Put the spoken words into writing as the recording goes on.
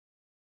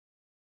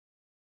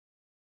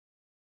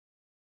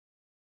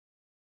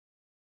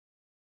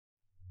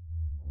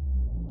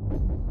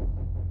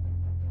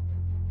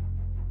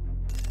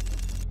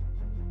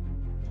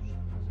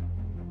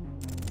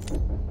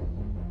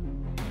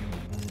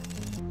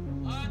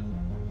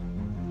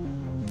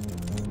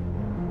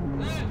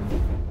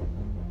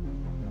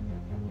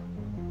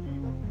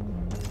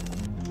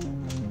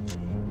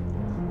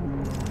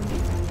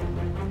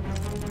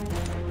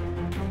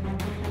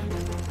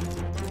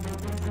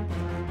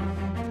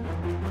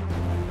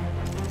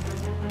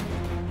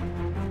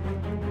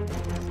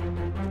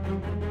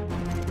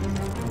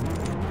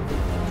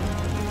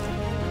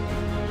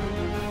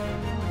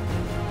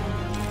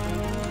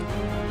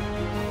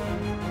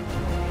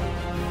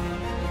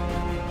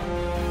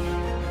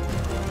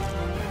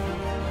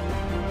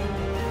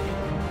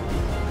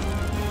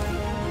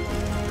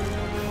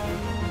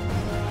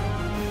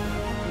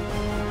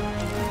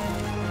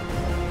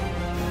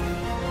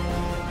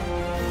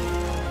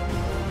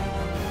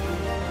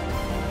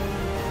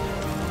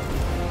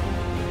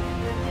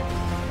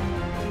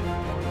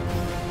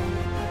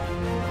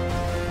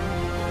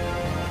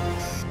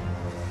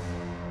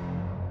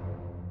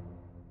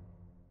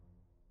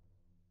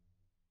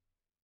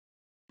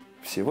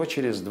Всего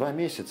через 2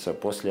 месяца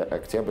после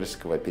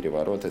Октябрьского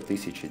переворота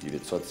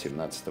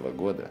 1917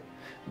 года,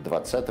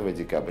 20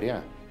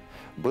 декабря,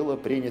 было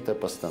принято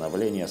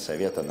постановление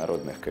Совета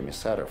народных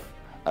комиссаров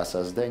о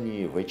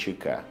создании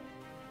ВЧК.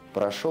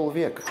 Прошел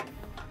век,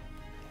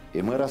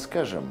 и мы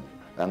расскажем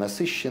о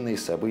насыщенной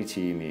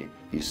событиями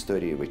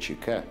истории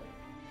ВЧК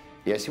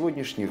и о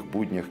сегодняшних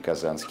буднях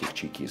казанских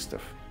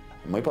чекистов.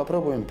 Мы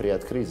попробуем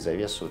приоткрыть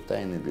завесу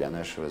тайны для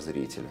нашего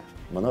зрителя.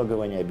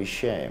 Многого не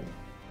обещаем.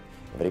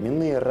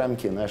 Временные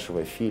рамки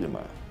нашего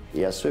фильма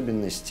и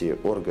особенности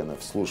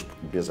органов служб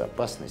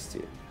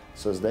безопасности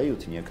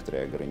создают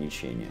некоторые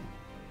ограничения.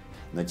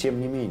 Но тем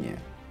не менее,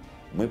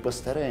 мы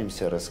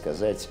постараемся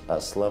рассказать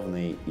о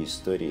славной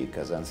истории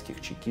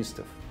казанских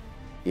чекистов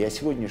и о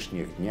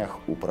сегодняшних днях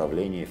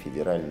Управления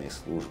Федеральной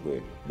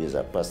службы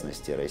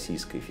безопасности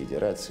Российской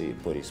Федерации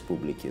по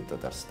Республике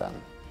Татарстан.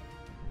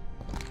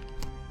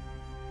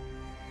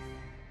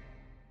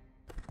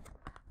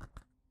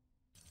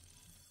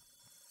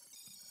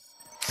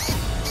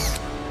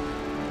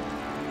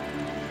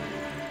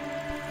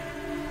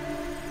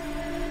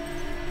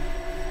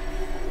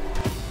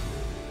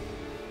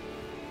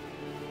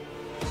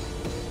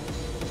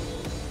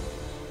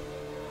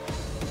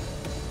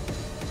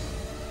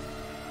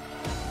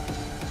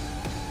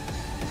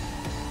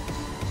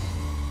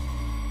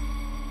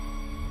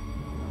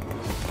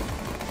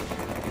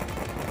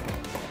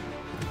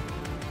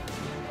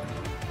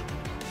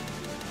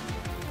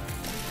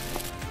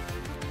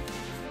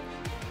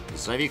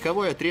 За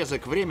вековой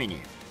отрезок времени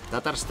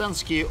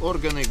татарстанские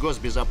органы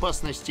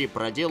госбезопасности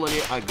проделали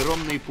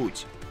огромный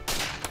путь.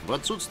 В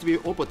отсутствие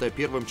опыта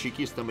первым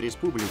чекистам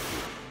республики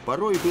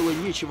порой было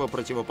нечего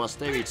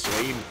противопоставить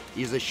своим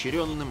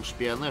изощренным в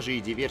шпионаже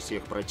и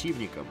диверсиях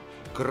противникам,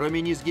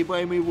 кроме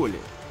несгибаемой воли,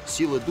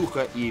 силы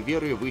духа и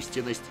веры в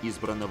истинность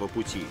избранного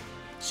пути.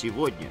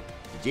 Сегодня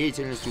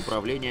деятельность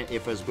управления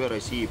ФСБ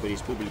России по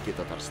Республике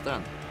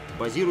Татарстан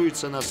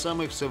базируется на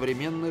самых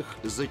современных,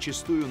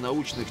 зачастую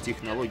научных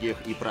технологиях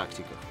и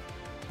практиках.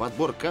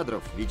 Подбор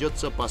кадров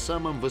ведется по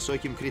самым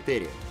высоким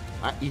критериям,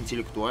 а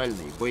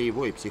интеллектуальной,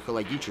 боевой,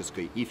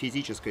 психологической и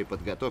физической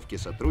подготовке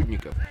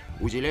сотрудников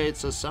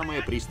уделяется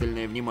самое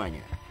пристальное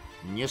внимание.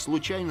 Не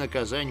случайно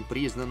Казань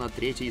признана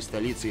третьей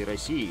столицей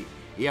России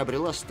и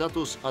обрела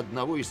статус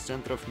одного из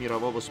центров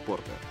мирового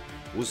спорта.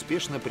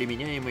 Успешно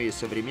применяемые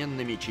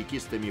современными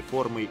чекистами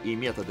формы и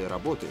методы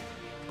работы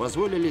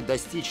позволили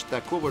достичь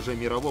такого же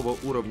мирового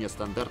уровня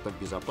стандартов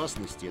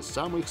безопасности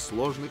самых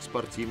сложных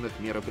спортивных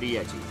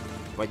мероприятий,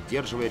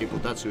 поддерживая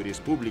репутацию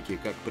республики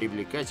как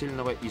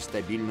привлекательного и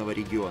стабильного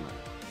региона.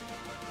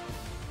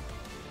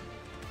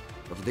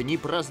 В дни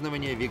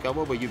празднования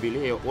векового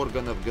юбилея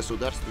органов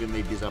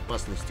государственной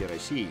безопасности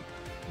России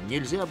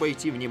нельзя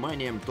обойти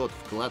вниманием тот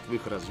вклад в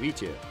их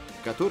развитие,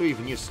 который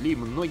внесли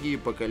многие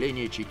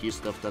поколения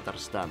чекистов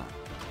Татарстана. –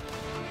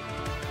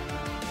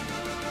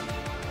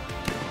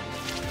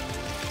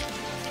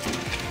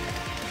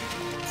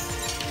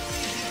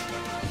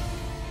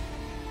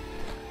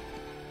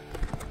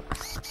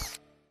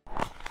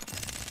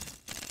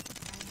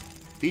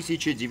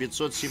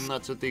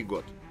 1917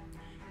 год.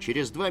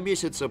 Через 2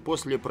 месяца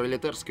после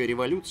пролетарской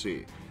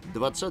революции,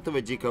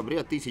 20 декабря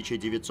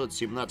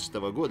 1917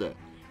 года,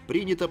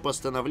 принято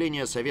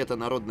постановление Совета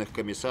народных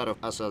комиссаров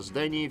о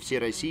создании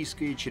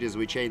Всероссийской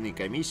чрезвычайной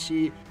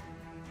комиссии.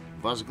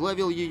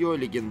 Возглавил ее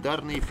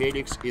легендарный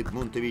Феликс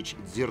Эдмунтович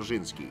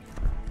Дзержинский.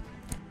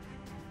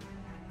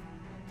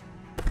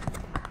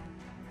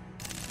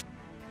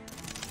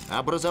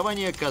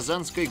 Образование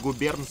Казанской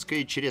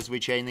губернской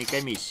чрезвычайной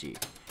комиссии.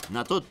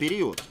 На тот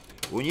период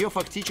у нее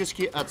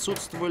фактически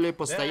отсутствовали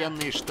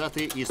постоянные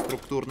штаты и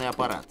структурный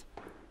аппарат.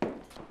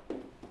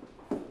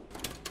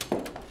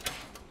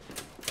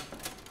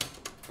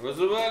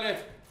 Вызывали?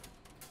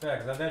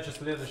 Так, задача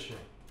следующая.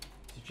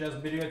 Сейчас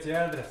берете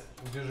адрес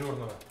у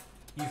дежурного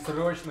и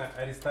срочно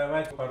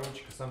арестовать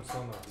поручика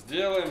Самсонова.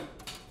 Сделаем.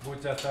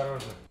 Будьте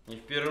осторожны. Не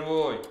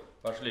впервой.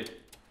 Пошли.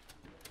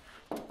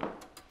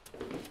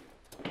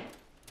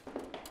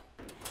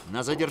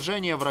 На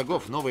задержание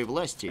врагов новой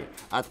власти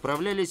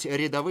отправлялись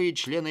рядовые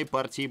члены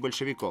партии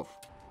большевиков.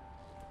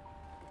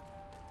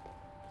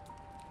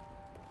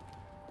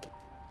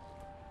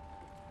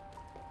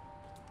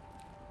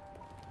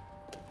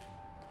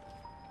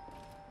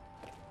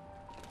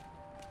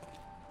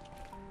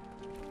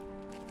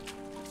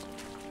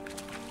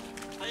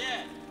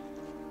 Стоять!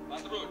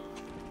 Патруль!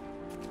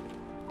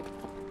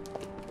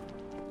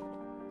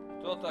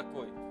 Кто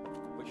такой?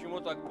 Почему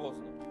так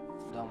поздно?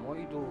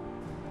 Домой иду.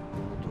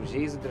 У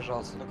друзей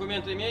задержался.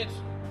 Документы имеются?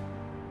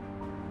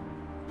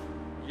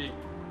 Ей.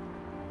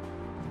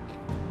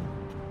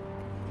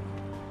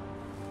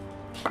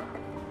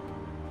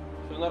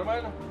 Все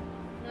нормально?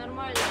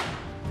 Нормально.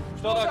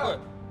 Что такое?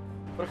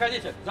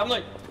 Проходите, за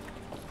мной!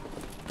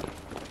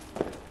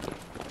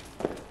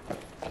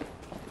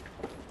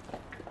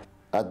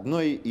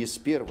 Одной из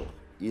первых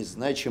и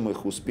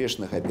значимых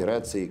успешных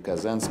операций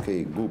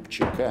Казанской ГУП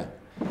ЧК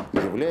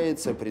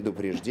является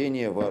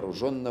предупреждение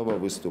вооруженного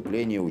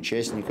выступления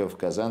участников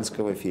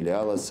казанского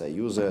филиала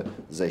Союза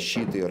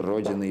защиты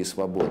Родины и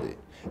Свободы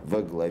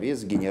во главе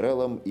с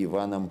генералом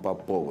Иваном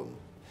Поповым.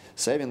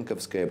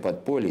 Савенковское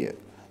подполье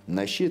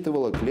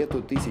насчитывало к лету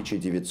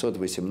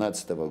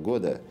 1918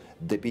 года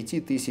до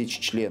 5000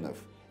 членов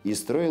и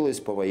строилось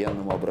по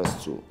военному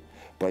образцу.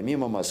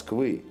 Помимо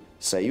Москвы,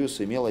 Союз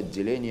имел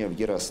отделения в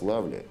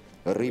Ярославле,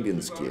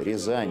 Рыбинске,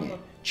 Рязани,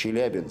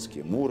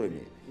 Челябинске,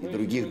 Муроме и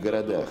других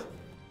городах.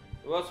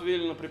 Вас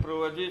велено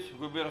припроводить в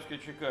губернский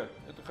ЧК.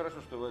 Это хорошо,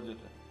 что вы одеты.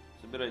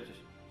 Собирайтесь.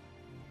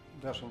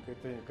 Дашенька,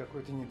 это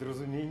какое-то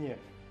недоразумение.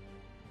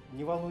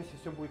 Не волнуйся,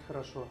 все будет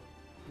хорошо.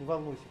 Не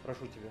волнуйся,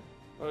 прошу тебя.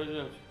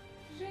 Пойдемте.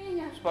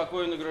 Женя!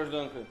 Спокойно,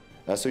 гражданка.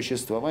 О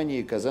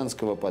существовании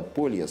казанского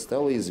подполья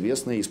стало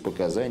известно из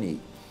показаний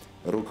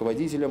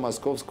руководителя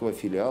московского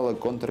филиала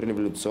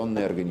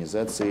контрреволюционной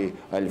организации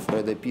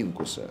Альфреда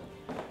Пинкуса.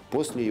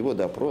 После его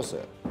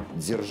допроса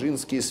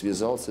Дзержинский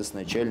связался с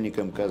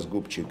начальником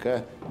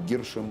КАСГУБ-ЧК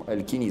Гиршем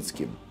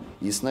Алькиницким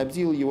и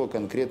снабдил его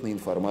конкретной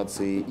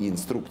информацией и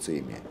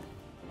инструкциями.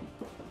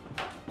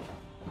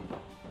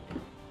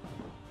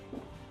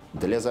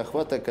 Для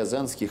захвата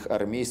казанских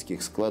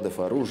армейских складов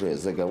оружия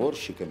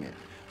заговорщиками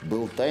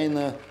был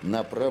тайно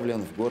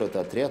направлен в город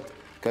отряд,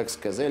 как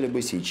сказали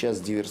бы сейчас,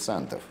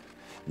 диверсантов.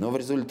 Но в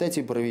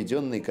результате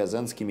проведенной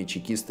казанскими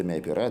чекистами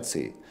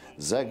операции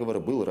заговор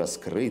был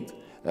раскрыт,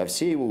 а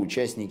все его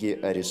участники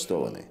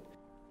арестованы.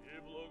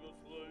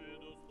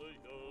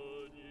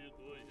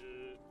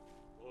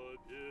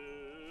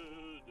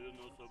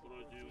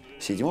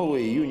 7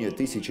 июня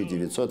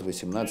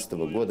 1918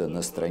 года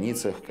на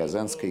страницах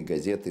казанской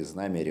газеты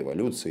 «Знамя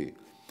революции»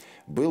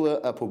 было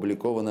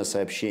опубликовано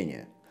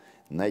сообщение: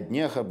 «На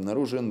днях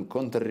обнаружен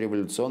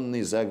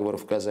контрреволюционный заговор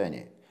в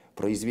Казани.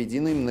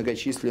 Произведены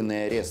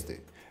многочисленные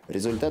аресты,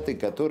 результаты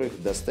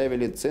которых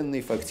доставили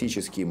ценный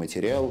фактический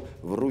материал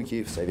в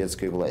руки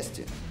советской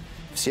власти.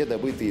 Все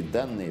добытые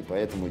данные по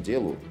этому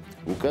делу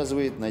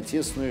указывают на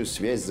тесную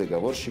связь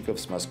заговорщиков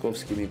с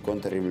московскими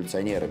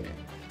контрреволюционерами,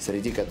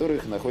 среди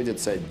которых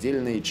находятся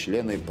отдельные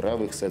члены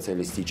правых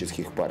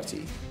социалистических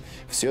партий.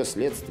 Все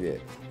следствие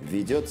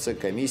ведется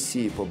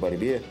комиссией по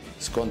борьбе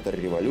с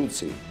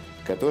контрреволюцией,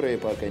 которая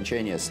по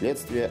окончании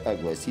следствия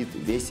огласит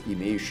весь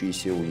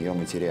имеющийся у нее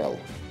материал».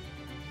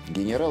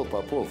 Генерал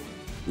Попов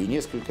и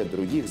несколько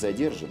других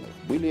задержанных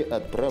были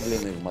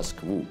отправлены в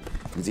Москву,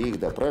 где их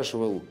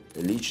допрашивал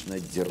лично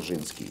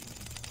Дзержинский.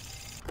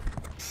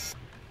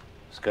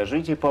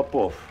 Скажите,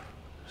 Попов,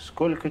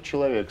 сколько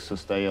человек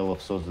состояло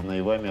в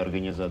созданной вами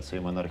организации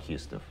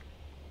монархистов?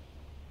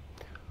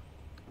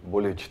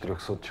 Более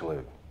 400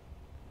 человек.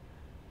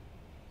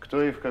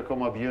 Кто и в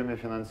каком объеме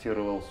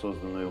финансировал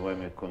созданную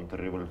вами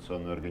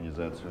контрреволюционную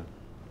организацию?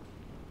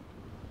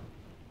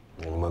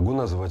 Я не могу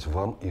назвать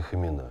вам их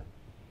имена.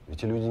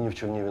 Эти люди ни в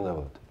чем не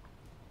виноваты.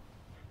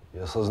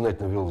 Я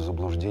сознательно ввел в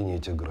заблуждение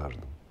этих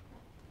граждан.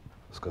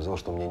 Сказал,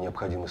 что мне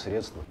необходимы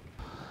средства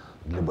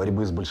для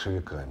борьбы с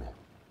большевиками.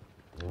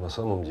 Но на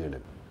самом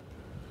деле…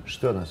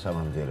 Что на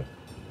самом деле?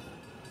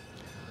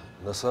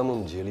 На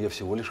самом деле я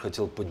всего лишь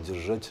хотел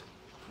поддержать,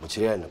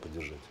 материально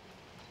поддержать,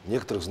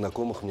 некоторых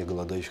знакомых мне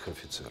голодающих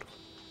офицеров.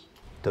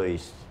 То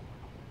есть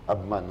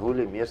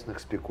обманули местных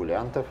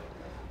спекулянтов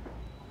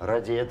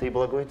ради этой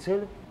благой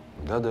цели?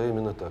 Да,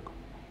 именно так.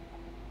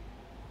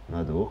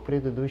 На 2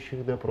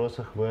 предыдущих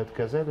допросах вы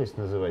отказались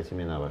называть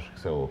имена ваших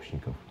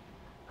сообщников.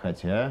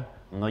 Хотя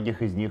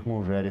многих из них мы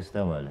уже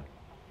арестовали.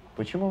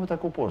 Почему вы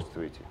так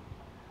упорствуете?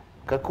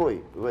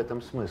 Какой в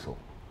этом смысл?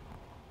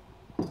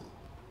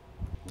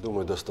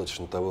 Думаю,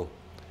 достаточно того,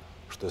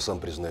 что я сам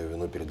признаю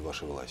вину перед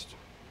вашей властью.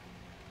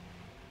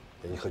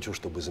 Я не хочу,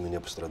 чтобы из-за меня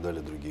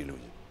пострадали другие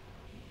люди.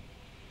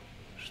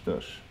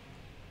 Что ж,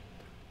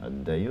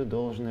 отдаю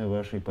должное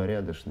вашей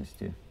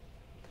порядочности.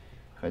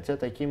 Хотя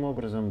таким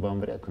образом вам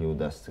вряд ли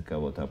удастся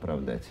кого-то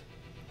оправдать.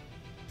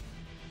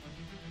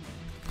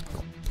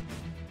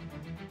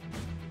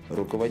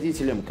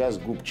 Руководителем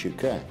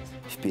КАСГУБ-ЧК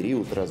в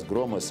период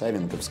разгрома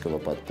Савенковского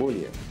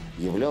подполья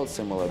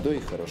являлся молодой,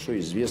 хорошо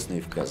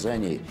известный в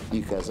Казани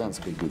и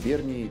Казанской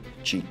губернии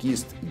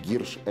чекист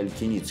Гирш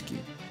Алькиницкий.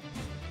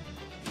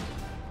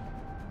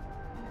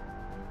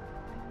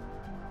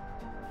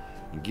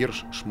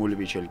 Гирш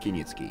Шмулевич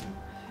Алькиницкий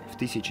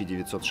в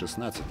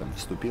 1916-м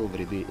вступил в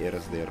ряды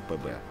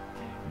РСДРПб.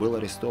 Был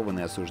арестован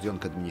и осужден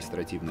к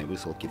административной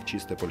высылке в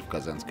Чистополь в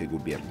Казанской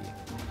губернии.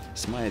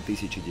 С мая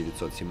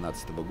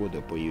 1917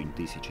 года по июнь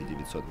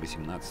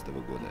 1918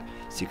 года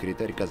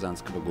секретарь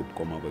Казанского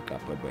губкома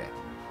ВКПб.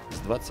 С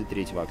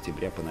 23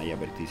 октября по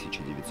ноябрь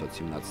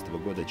 1917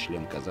 года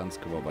член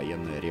Казанского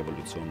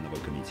военно-революционного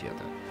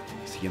комитета.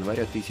 С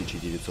января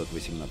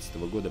 1918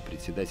 года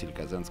председатель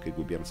Казанской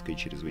губернской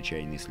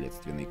чрезвычайной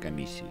следственной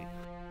комиссии. –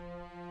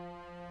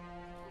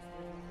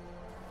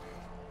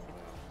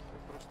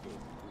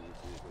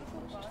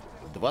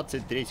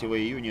 23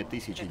 июня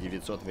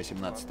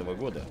 1918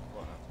 года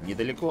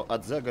недалеко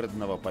от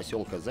загородного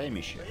поселка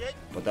Займище,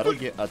 по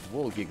дороге от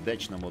Волги к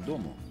дачному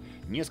дому,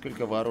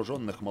 несколько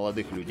вооруженных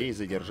молодых людей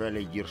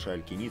задержали Гирша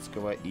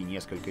Алькиницкого и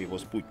несколько его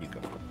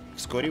спутников.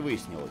 Вскоре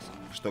выяснилось,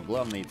 что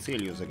главной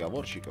целью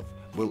заговорщиков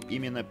был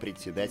именно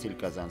председатель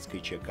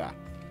Казанской ЧК.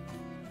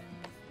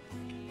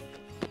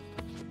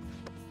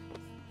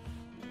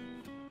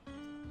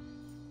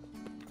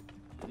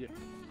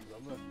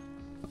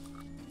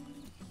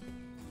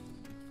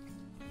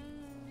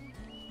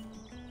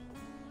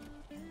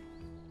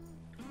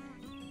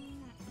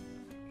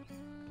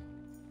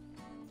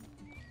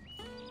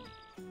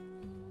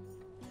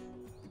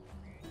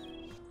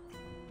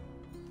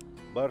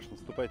 Барышня,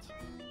 наступайте.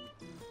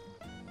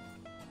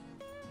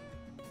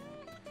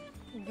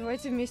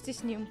 Давайте вместе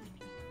с ним.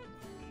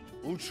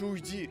 Лучше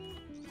уйди.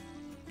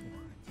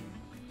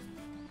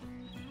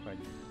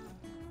 Уходи.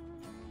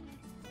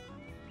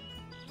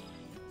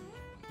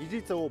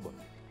 Идите оба.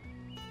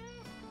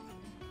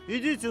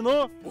 Идите,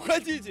 но!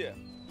 Уходите!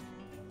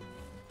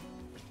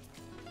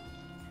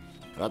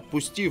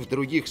 Отпустив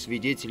других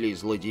свидетелей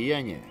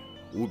злодеяния,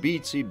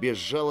 убийцы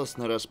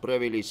безжалостно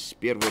расправились с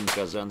первым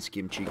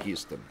казанским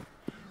чекистом.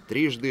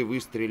 Трижды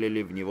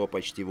выстрелили в него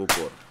почти в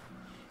упор.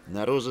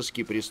 На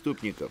розыске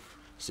преступников,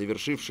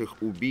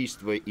 совершивших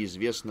убийство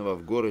известного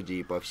в городе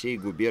и по всей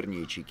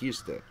губернии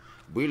чекиста,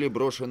 были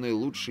брошены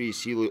лучшие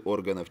силы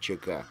органов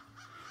ЧК.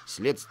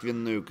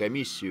 Следственную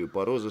комиссию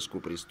по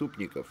розыску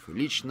преступников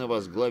лично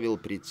возглавил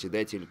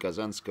председатель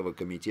Казанского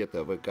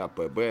комитета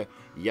ВКПБ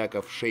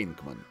Яков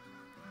Шейнкман.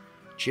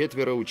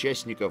 4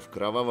 участников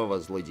кровавого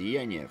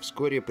злодеяния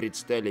вскоре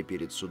предстали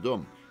перед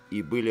судом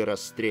и были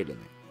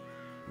расстреляны.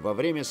 Во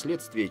время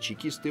следствия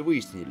чекисты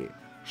выяснили,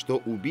 что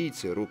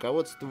убийцы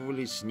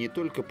руководствовались не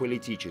только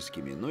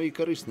политическими, но и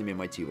корыстными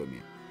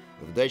мотивами.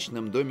 В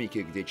дачном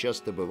домике, где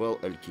часто бывал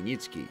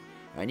Алькиницкий,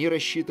 они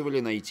рассчитывали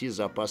найти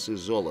запасы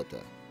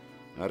золота.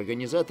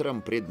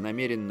 Организатором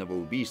преднамеренного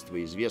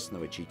убийства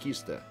известного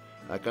чекиста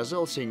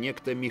оказался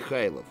некто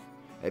Михайлов,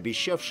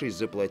 обещавший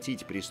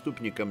заплатить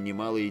преступникам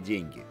немалые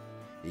деньги.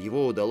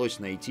 Его удалось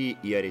найти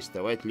и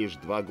арестовать лишь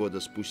 2 года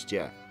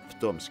спустя, в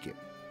Томске.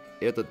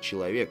 Этот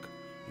человек,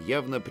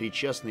 явно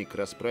причастный к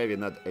расправе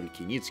над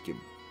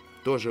Алькиницким,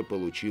 тоже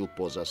получил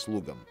по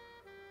заслугам.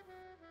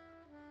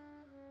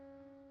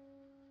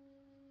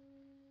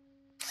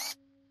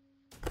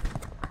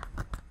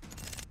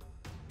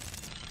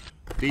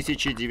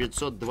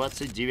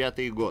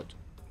 «1929 год.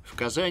 В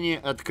Казани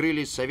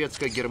открылись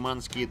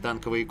советско-германские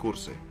танковые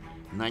курсы.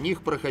 На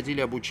них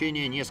проходили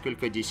обучение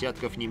несколько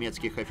десятков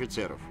немецких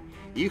офицеров.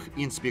 Их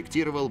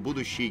инспектировал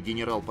будущий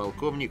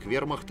генерал-полковник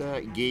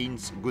вермахта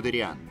Гейнц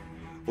Гудериан.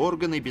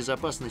 Органы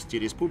безопасности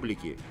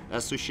республики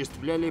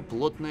осуществляли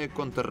плотное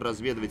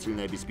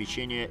контрразведывательное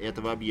обеспечение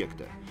этого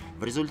объекта.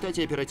 В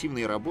результате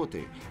оперативной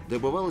работы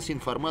добывалась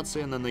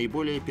информация на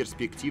наиболее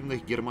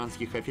перспективных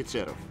германских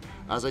офицеров,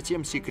 а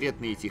затем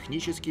секретные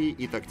технические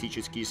и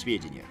тактические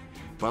сведения.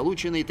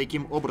 Полученный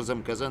таким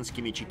образом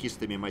казанскими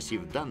чекистами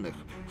массив данных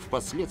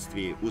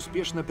впоследствии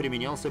успешно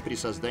применялся при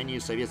создании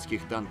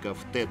советских танков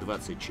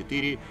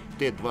Т-24,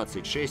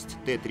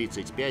 Т-26,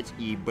 Т-35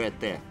 и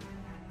БТ.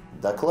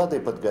 Доклады,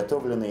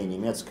 подготовленные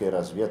немецкой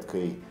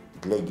разведкой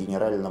для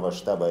генерального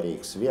штаба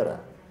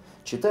Рейхсвера,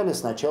 читали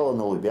сначала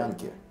на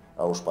Лубянке,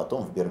 а уж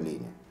потом в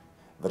Берлине.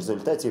 В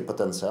результате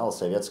потенциал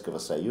Советского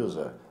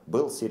Союза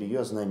был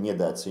серьезно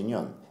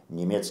недооценен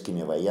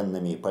немецкими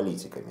военными и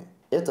политиками.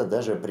 Это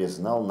даже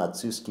признал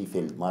нацистский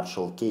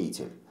фельдмаршал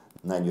Кейтель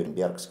на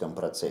Нюрнбергском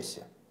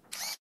процессе.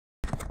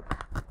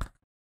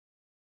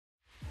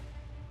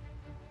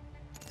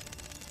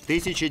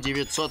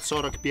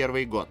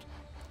 «1941 год.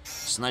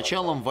 С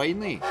началом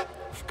войны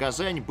в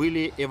Казань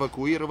были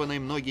эвакуированы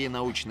многие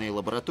научные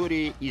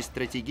лаборатории и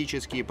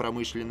стратегические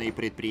промышленные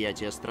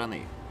предприятия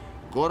страны.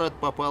 Город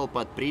попал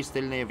под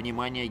пристальное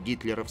внимание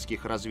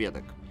гитлеровских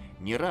разведок.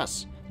 Не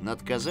раз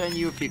над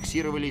Казанью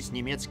фиксировались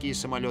немецкие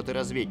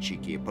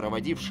самолеты-разведчики,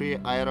 проводившие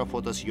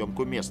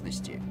аэрофотосъемку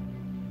местности.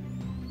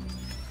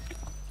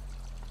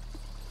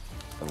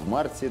 В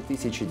марте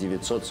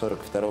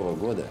 1942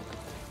 года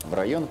в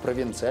район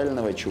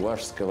провинциального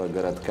чувашского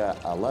городка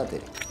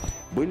Алатырь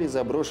были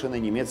заброшены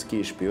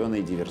немецкие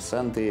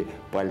шпионы-диверсанты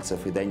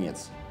Пальцев и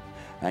Донец.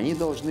 Они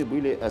должны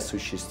были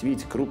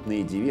осуществить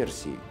крупные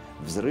диверсии,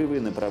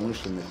 взрывы на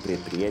промышленных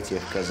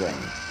предприятиях Казани,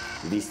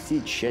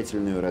 вести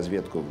тщательную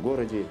разведку в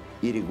городе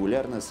и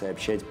регулярно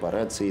сообщать по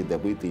рации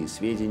добытые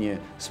сведения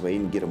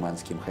своим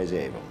германским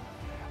хозяевам.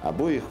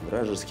 Обоих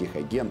вражеских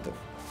агентов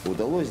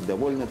удалось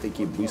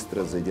довольно-таки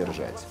быстро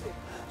задержать.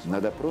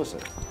 На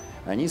допросах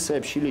они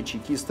сообщили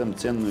чекистам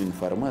ценную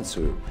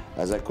информацию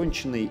о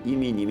законченной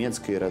ими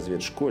немецкой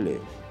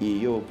разведшколе и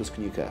ее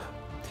выпускниках.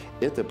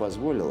 Это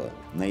позволило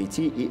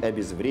найти и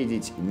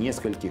обезвредить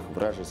нескольких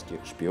вражеских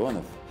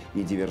шпионов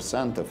и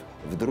диверсантов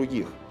в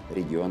других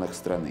регионах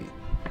страны.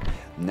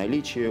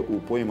 Наличие у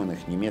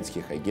пойманных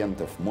немецких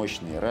агентов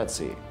мощной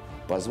рации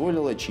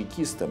позволило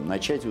чекистам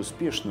начать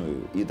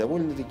успешную и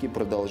довольно-таки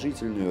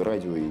продолжительную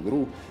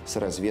радиоигру с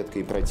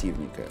разведкой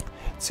противника.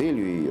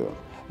 Целью ее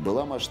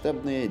была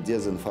масштабная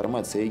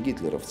дезинформация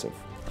гитлеровцев.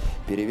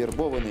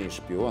 Перевербованные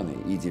шпионы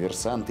и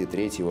диверсанты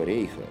Третьего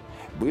рейха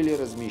были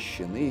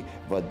размещены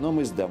в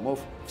одном из домов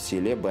в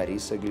селе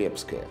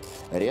Борисоглебское,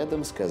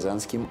 рядом с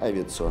Казанским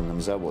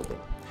авиационным заводом.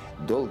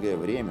 Долгое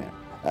время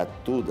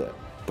оттуда,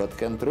 под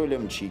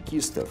контролем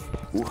чекистов,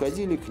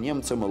 уходили к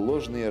немцам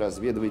ложные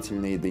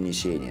разведывательные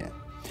донесения.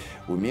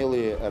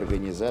 Умелые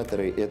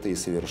организаторы этой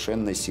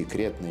совершенно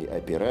секретной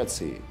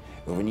операции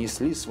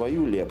внесли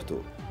свою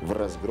лепту в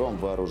разгром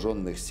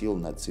вооруженных сил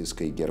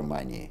нацистской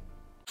Германии.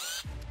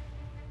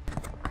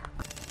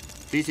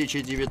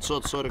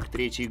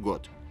 1943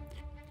 год.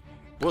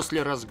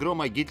 После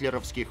разгрома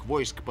гитлеровских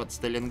войск под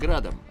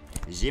Сталинградом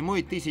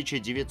зимой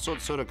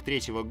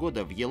 1943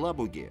 года в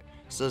Елабуге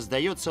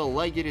создается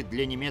лагерь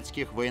для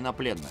немецких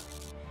военнопленных.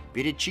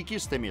 Перед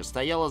чекистами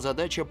стояла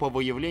задача по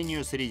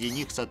выявлению среди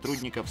них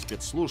сотрудников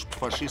спецслужб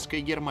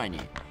фашистской Германии,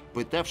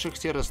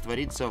 пытавшихся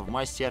раствориться в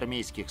массе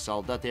армейских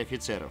солдат и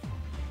офицеров.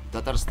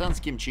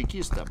 Татарстанским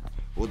чекистам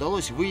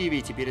удалось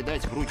выявить и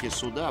передать в руки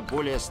суда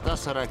более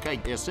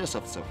 140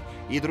 эсэсовцев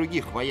и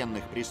других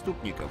военных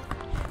преступников,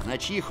 на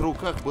чьих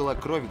руках была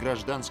кровь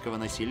гражданского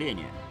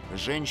населения,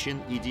 женщин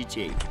и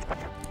детей.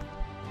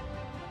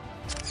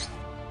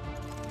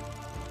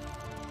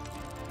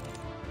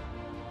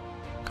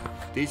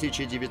 В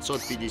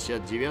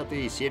 1959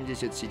 и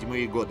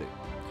 1977 годы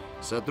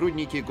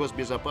сотрудники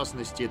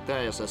госбезопасности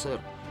ТА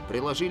СССР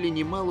приложили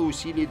немало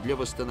усилий для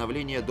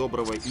восстановления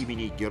доброго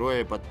имени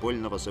героя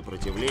подпольного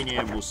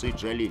сопротивления Мусы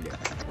Джалиля,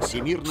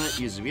 всемирно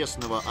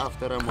известного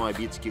автора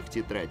моабитских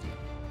тетрадей.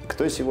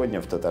 Кто сегодня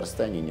в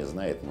Татарстане не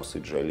знает Мусы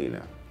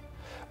Джалиля?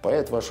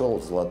 Поэт вошел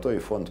в золотой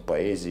фонд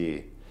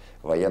поэзии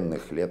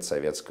военных лет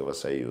Советского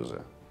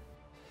Союза.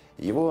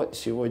 Его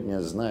сегодня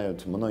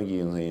знают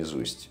многие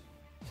наизусть.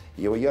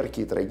 Его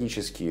яркие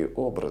трагические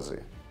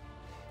образы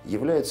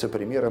являются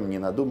примером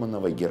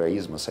ненадуманного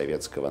героизма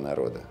советского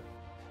народа.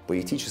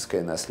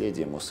 Поэтическое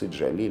наследие Мусы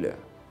Джалиля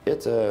 –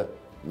 это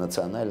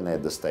национальное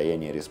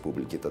достояние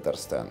Республики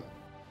Татарстан.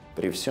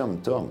 При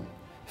всем том,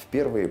 в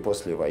первые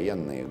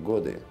послевоенные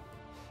годы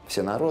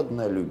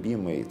всенародно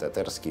любимый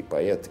татарский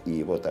поэт и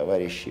его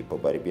товарищи по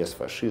борьбе с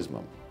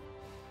фашизмом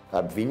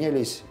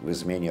обвинялись в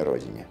измене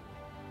Родине.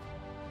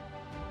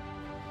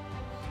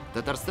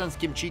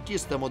 Татарстанским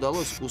чекистам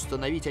удалось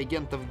установить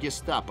агентов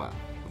гестапо,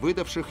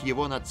 выдавших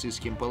его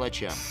нацистским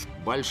палачам.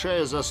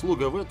 Большая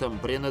заслуга в этом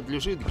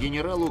принадлежит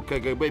генералу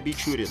КГБ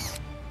Бичурину,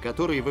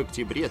 который в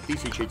октябре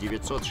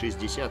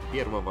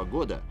 1961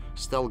 года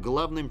стал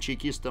главным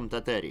чекистом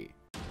Татарии.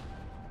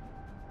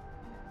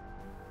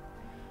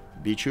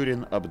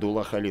 Бичурин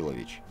Абдулла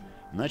Халилович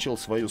начал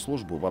свою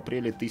службу в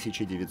апреле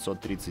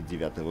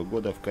 1939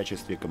 года в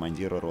качестве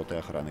командира роты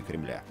охраны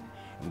Кремля.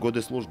 В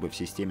годы службы в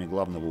системе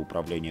Главного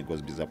управления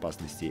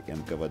госбезопасности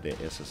НКВД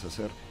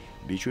СССР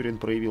Бичурин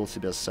проявил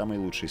себя с самой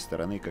лучшей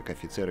стороны как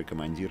офицер и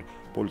командир,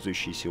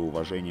 пользующийся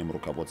уважением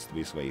руководства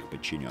и своих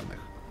подчиненных.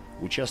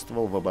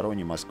 Участвовал в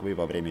обороне Москвы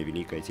во время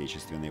Великой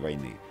Отечественной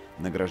войны,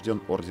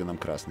 награжден орденом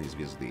Красной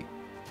Звезды.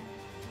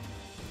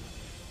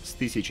 С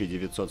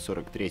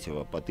 1943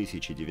 по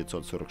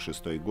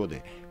 1946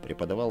 годы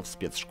преподавал в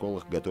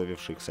спецшколах,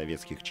 готовивших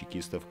советских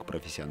чекистов к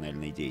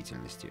профессиональной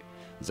деятельности.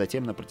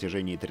 Затем на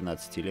протяжении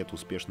 13 лет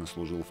успешно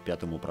служил в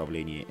 5-м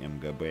управлении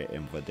МГБ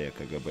МВД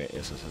КГБ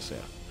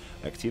СССР.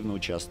 Активно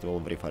участвовал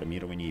в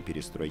реформировании и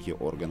перестройке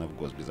органов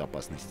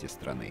госбезопасности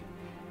страны.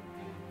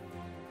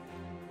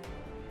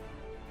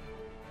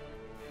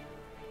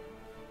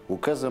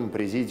 Указом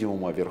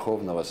Президиума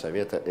Верховного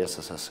Совета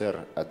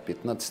СССР от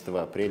 15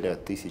 апреля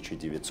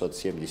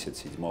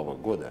 1977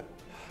 года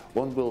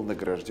он был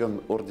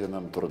награжден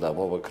орденом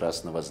Трудового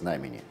Красного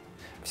Знамени.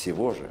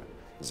 Всего же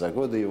за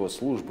годы его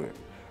службы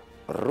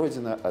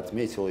Родина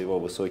отметила его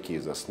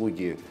высокие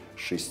заслуги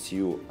 6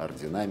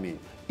 орденами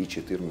и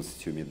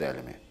 14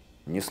 медалями.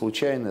 Не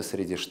случайно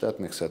среди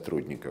штатных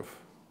сотрудников,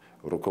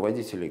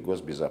 руководителей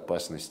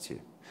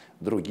госбезопасности,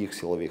 других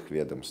силовых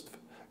ведомств,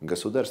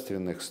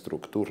 государственных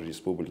структур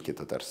Республики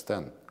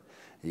Татарстан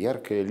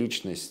яркая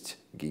личность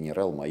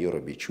генерал-майора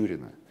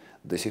Бичурина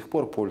до сих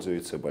пор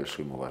пользуется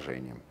большим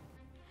уважением.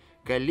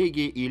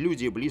 Коллеги и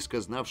люди,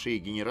 близко знавшие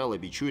генерала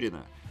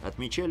Бичурина,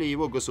 отмечали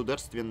его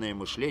государственное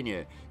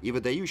мышление и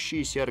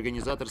выдающиеся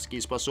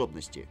организаторские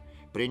способности.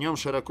 При нем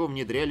широко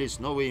внедрялись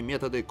новые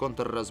методы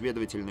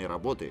контрразведывательной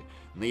работы,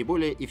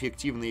 наиболее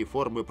эффективные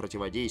формы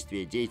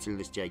противодействия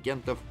деятельности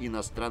агентов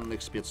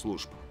иностранных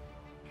спецслужб.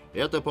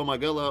 Это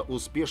помогало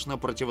успешно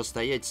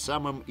противостоять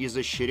самым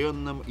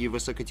изощренным и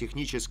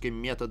высокотехническим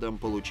методам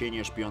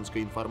получения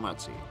шпионской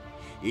информации.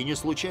 И не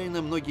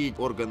случайно многие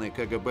органы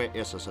КГБ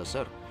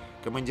СССР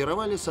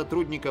командировали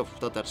сотрудников в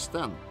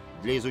Татарстан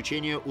для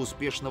изучения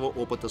успешного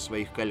опыта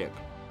своих коллег.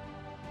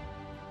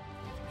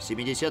 В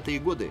 70-е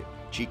годы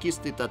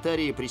чекисты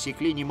Татарии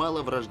пресекли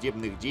немало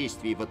враждебных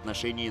действий в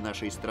отношении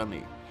нашей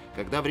страны,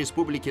 когда в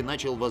республике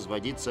начал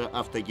возводиться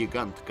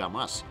автогигант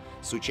КАМАЗ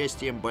с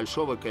участием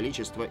большого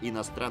количества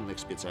иностранных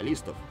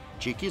специалистов,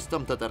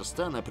 чекистам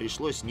Татарстана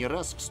пришлось не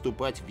раз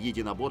вступать в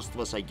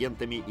единоборство с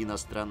агентами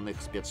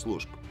иностранных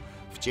спецслужб.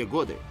 В те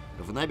годы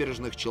в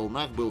Набережных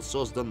Челнах был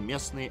создан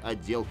местный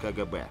отдел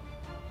КГБ.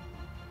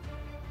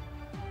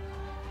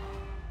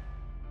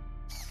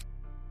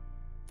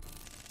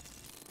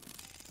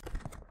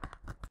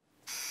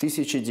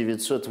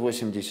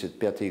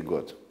 1985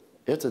 год.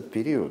 Этот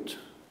период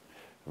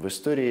в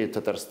истории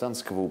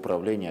татарстанского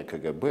управления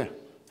КГБ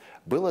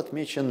был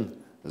отмечен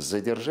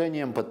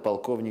задержанием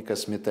подполковника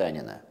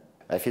Сметанина,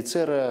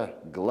 офицера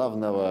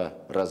Главного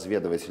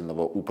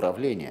разведывательного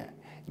управления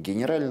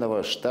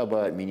Генерального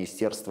штаба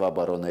Министерства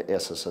обороны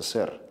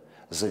СССР,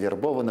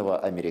 завербованного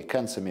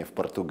американцами в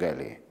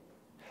Португалии.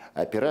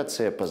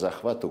 Операция по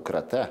захвату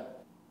Крота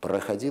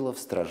проходила в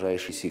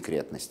строжайшей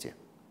секретности.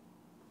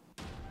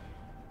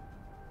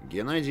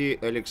 Геннадий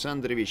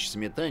Александрович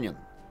Сметанин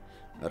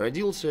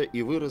родился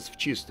и вырос в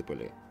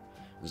Чистополе.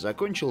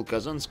 Закончил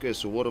Казанское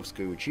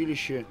Суворовское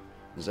училище,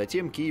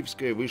 затем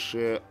Киевское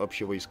высшее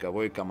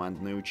общевойсковое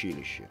командное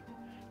училище.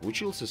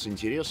 Учился с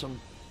интересом,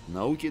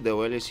 науки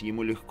давались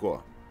ему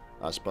легко,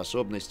 а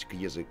способность к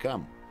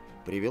языкам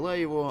привела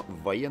его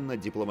в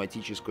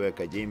военно-дипломатическую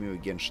академию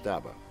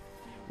Генштаба.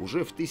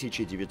 Уже в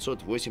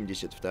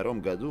 1982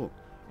 году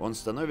он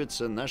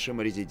становится нашим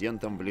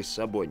резидентом в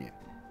Лиссабоне.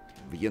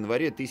 В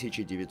январе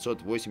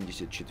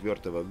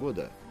 1984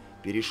 года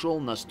перешел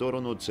на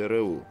сторону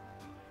ЦРУ.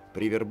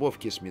 При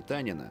вербовке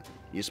Сметанина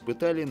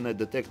испытали на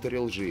детекторе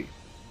лжи,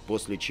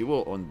 после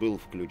чего он был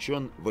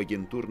включен в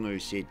агентурную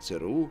сеть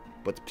ЦРУ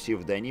под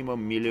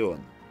псевдонимом «Миллион».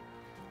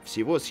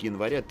 Всего с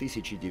января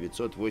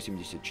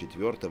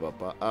 1984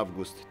 по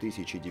август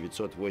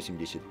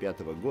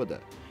 1985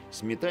 года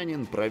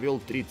Сметанин провел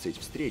 30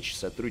 встреч с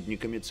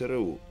сотрудниками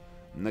ЦРУ,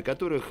 на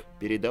которых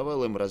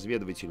передавал им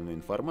разведывательную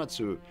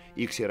информацию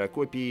и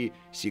ксерокопии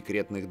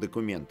секретных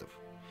документов.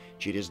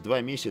 Через 2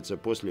 месяца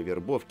после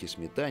вербовки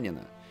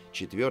Сметанина,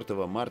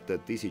 4 марта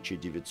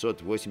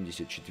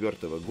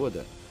 1984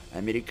 года,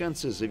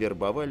 американцы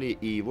завербовали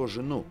и его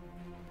жену,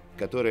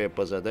 которая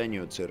по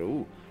заданию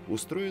ЦРУ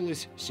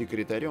устроилась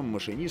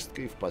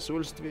секретарем-машинисткой в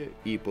посольстве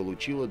и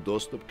получила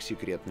доступ к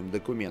секретным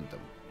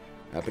документам.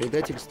 О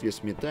предательстве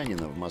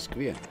Сметанина в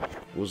Москве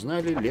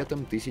узнали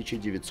летом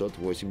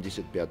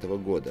 1985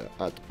 года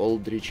от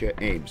Олдрича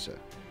Эймса,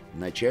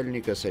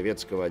 начальника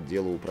советского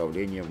отдела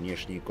управления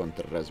внешней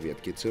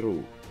контрразведки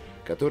ЦРУ,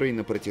 который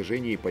на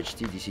протяжении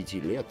почти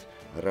 10 лет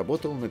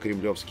работал на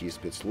кремлевские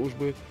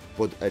спецслужбы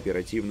под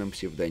оперативным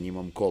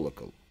псевдонимом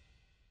 «Колокол».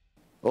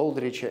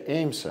 Олдрича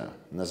Эймса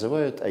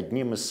называют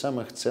одним из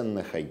самых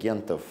ценных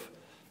агентов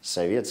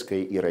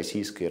советской и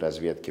российской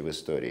разведки в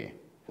истории.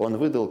 Он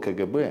выдал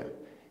КГБ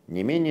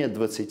не менее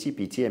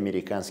 25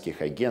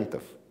 американских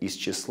агентов из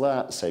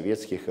числа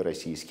советских и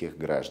российских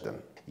граждан.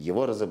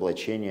 Его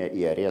разоблачение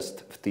и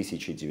арест в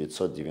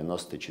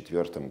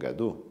 1994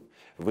 году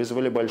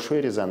вызвали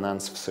большой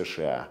резонанс в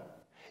США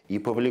и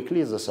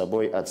повлекли за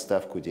собой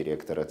отставку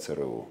директора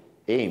ЦРУ.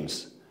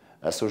 Эймс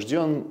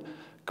осужден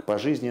к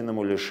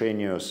пожизненному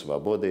лишению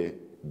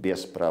свободы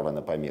без права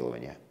на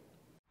помилование.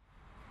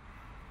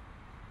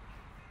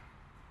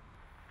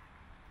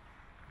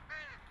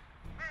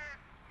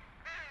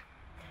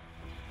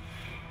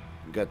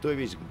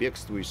 Готовясь к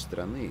бегству из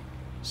страны,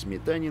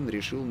 Сметанин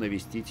решил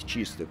навестить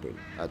Чистополь,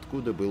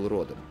 откуда был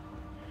родом.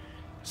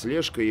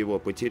 Слежка его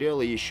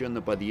потеряла еще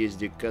на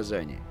подъезде к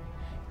Казани.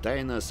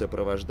 Тайно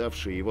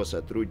сопровождавшие его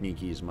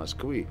сотрудники из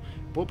Москвы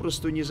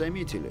попросту не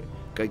заметили,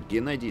 как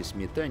Геннадий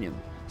Сметанин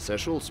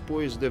сошел с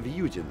поезда в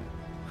Юдино,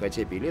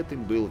 хотя билет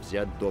им был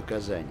взят до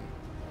Казани.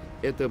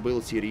 Это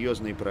был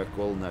серьезный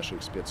прокол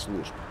наших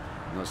спецслужб.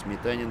 Но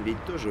Сметанин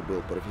ведь тоже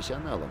был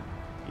профессионалом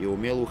и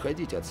умел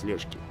уходить от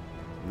слежки.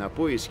 На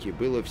поиски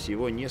было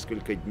всего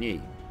несколько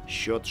дней,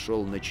 счет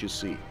шел на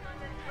часы.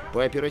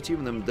 По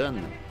оперативным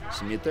данным,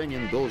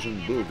 Сметанин должен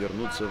был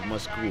вернуться в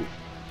Москву,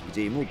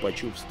 где ему,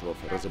 почувствовав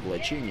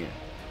разоблачение,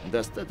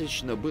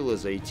 достаточно было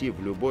зайти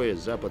в любое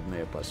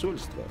западное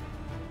посольство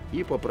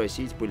и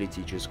попросить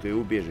политическое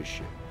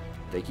убежище.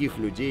 Таких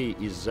людей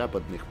из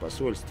западных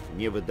посольств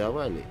не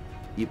выдавали,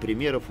 и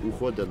примеров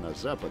ухода на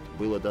Запад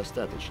было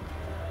достаточно.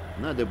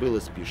 Надо было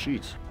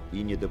спешить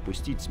и не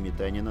допустить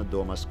Сметанина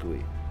до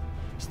Москвы.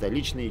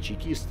 Столичные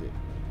чекисты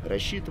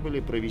рассчитывали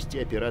провести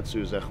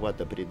операцию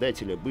захвата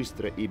предателя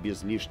быстро и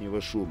без лишнего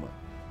шума,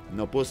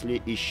 но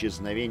после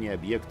исчезновения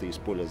объекта из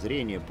поля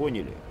зрения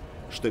поняли,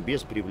 что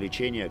без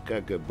привлечения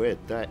КГБ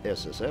ТА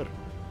СССР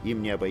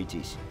им не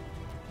обойтись.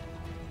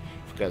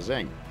 В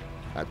Казань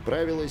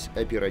отправилась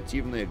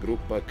оперативная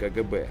группа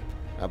КГБ,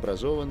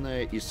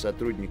 образованная из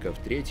сотрудников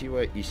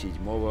 3-го и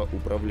 7-го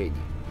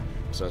управлений,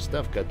 в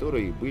состав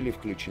которой были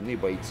включены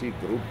бойцы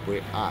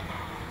группы А,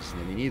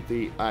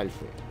 знаменитой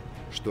 «Альфы»,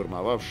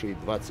 штурмовавшие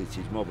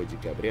 27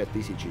 декабря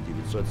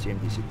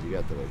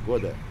 1979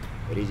 года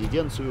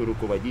резиденцию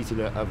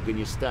руководителя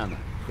Афганистана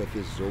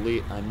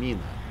Хафизуллы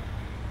Амина.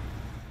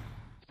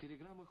 В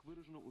телеграммах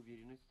выражена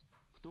уверенность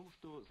в том,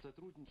 что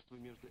сотрудничество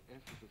между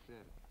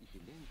СССР и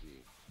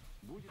Финляндией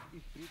будет и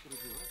впредь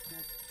развиваться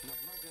на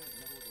благо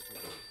народов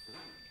обеих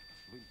стран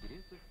в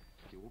интересах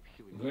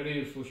всеобщего мира.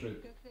 Галеев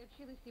слушает. Как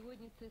сообщила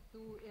сегодня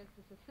ЦСУ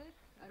СССР,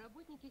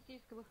 работники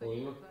сельского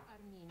хозяйства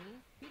Армении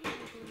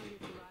перевыполнили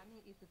планы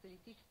и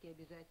социалистические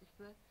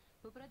обязательства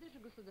по продаже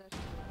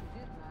государственного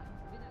зерна,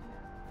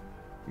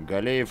 винограда.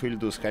 Галеев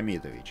Ильдус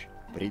Хамитович,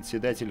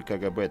 председатель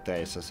КГБ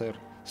ТА СССР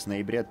с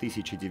ноября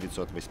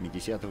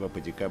 1980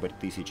 по декабрь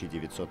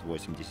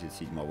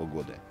 1987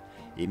 года.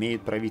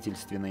 Имеет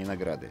правительственные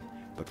награды.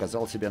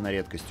 Показал себя на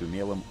редкость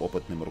умелым,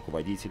 опытным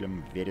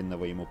руководителем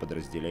веренного ему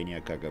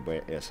подразделения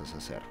КГБ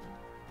СССР.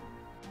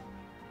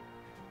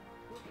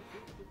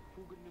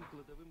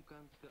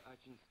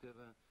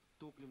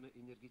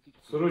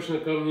 Срочно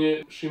ко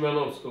мне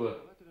Шимановского.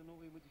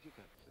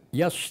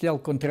 Я осуществлял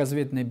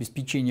контрразведное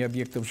обеспечение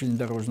объектов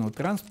железнодорожного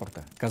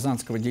транспорта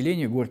Казанского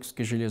отделения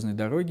Горьковской железной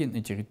дороги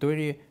на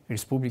территории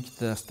Республики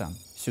Татарстан.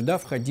 Сюда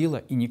входила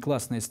и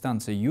неклассная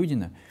станция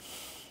Юдина,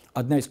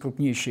 одна из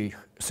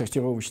крупнейших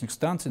сортировочных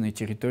станций на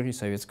территории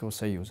Советского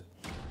Союза.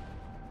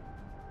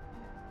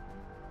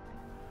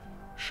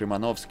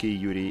 Шимановский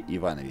Юрий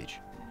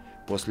Иванович.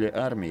 После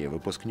армии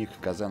выпускник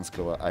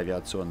Казанского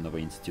авиационного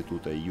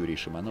института Юрий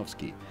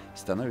Шимановский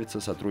становится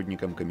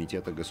сотрудником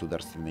Комитета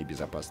государственной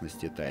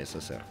безопасности ТА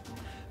СССР.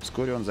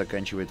 Вскоре он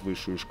заканчивает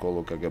высшую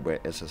школу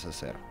КГБ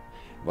СССР.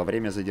 Во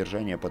время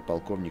задержания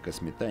подполковника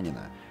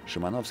Сметанина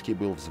Шимановский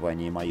был в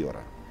звании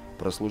майора.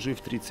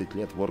 Прослужив 30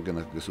 лет в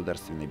органах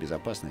государственной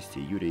безопасности,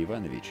 Юрий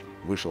Иванович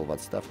вышел в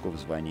отставку в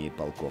звании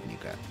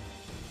полковника.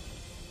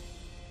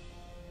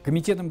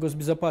 Комитетом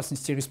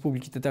госбезопасности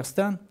Республики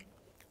Татарстан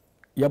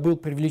я был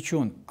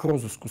привлечен к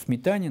розыску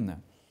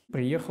Сметанина,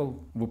 приехал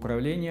в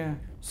управление,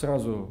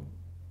 сразу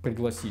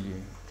пригласили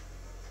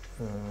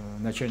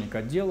начальника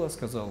отдела,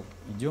 сказал,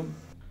 идем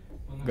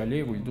к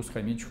Галееву Ильдусу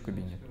Хамитовичу в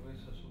кабинет.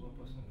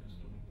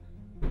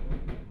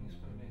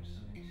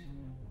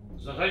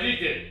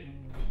 Заходите!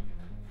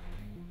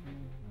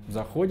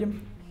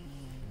 Заходим.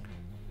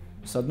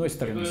 С одной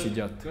стороны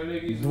сидят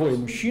двое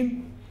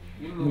мужчин,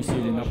 мы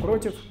сели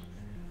напротив.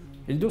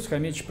 Ильдус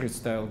Хамитович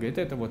представил, говорит,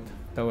 это вот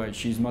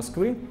товарищи из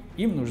Москвы,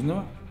 им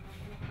нужна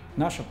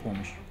наша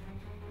помощь.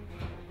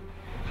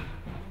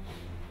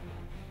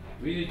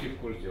 Видите в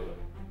курс дела?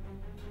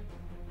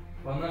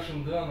 По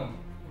нашим данным,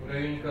 в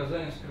районе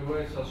Казани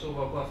скрывается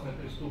особо опасный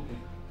преступник,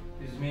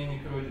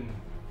 изменник Родины.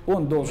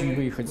 Он должен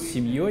выехать с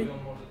семьей,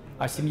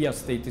 а семья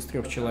состоит из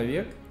 3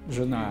 человек,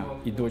 жена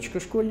и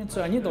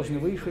дочка-школьница, они должны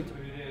выехать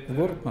в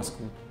город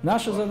Москву.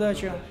 Наша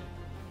задача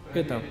 –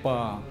 это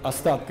по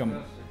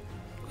остаткам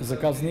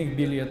заказных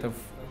билетов,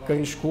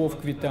 корешков,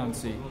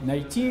 квитанций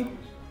найти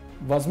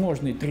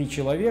возможные 3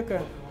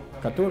 человека,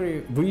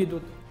 которые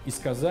выедут из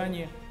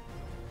Казани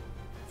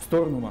в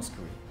сторону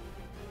Москвы.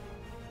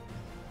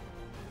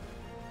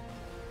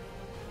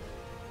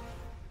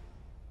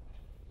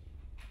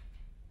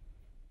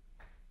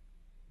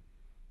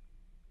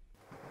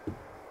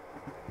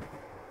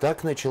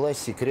 Так началась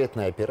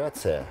секретная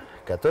операция,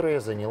 которая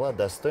заняла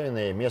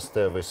достойное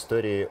место в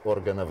истории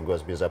органов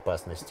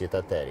госбезопасности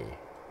Татарии.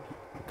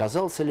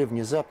 Казался ли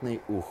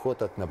внезапный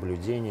уход от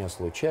наблюдения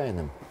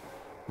случайным,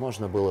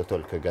 можно было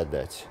только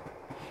гадать.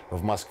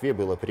 В Москве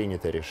было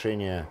принято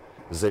решение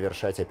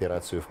завершать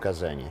операцию в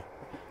Казани.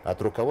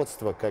 От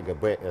руководства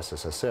КГБ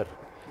СССР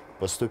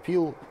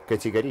поступил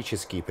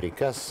категорический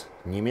приказ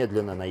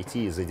немедленно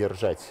найти и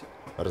задержать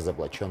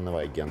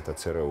разоблаченного агента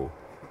ЦРУ.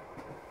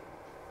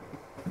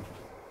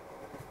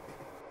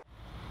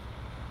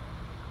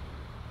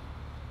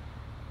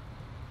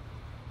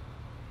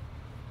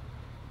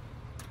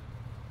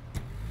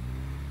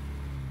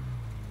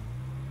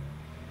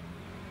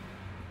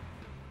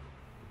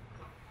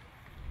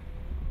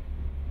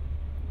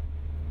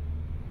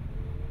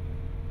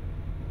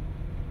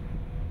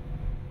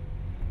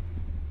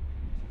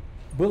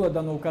 Было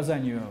дано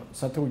указание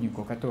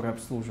сотруднику, который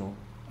обслуживал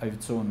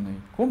авиационный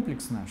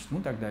комплекс наш,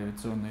 ну тогда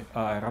авиационный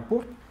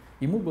аэропорт,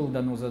 ему было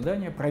дано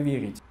задание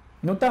проверить.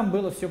 Но там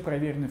было все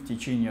проверено в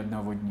течение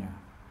 1 дня.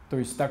 То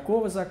есть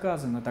такого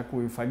заказа на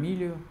такую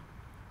фамилию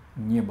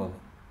не было.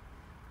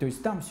 То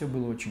есть там все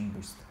было очень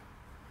быстро.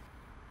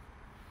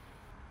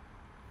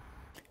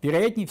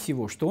 Вероятнее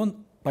всего, что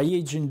он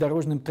поедет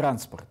железнодорожным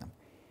транспортом.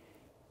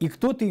 И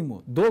кто-то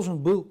ему должен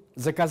был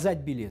заказать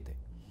билеты.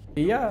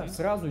 И я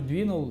сразу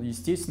двинул,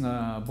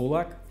 естественно,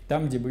 Булак,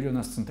 там, где были у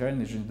нас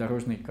центральные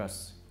железнодорожные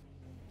кассы.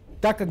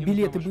 Так как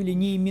билеты были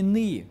не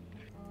именные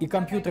и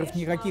компьютеров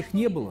никаких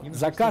не было,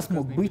 заказ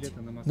мог быть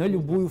на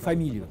любую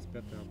фамилию.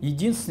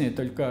 Единственное,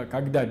 только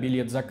когда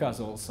билет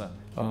заказывался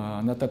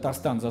на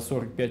Татарстан за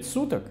 45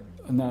 суток,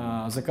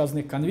 на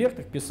заказных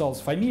конвертах писалась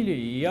фамилия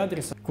и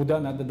адрес, куда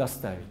надо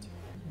доставить.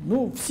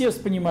 Ну, все с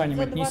пониманием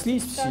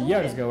отнеслись,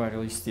 я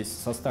разговаривал,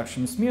 естественно, со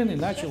старшими смены,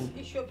 начал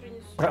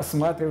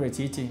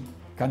просматривать эти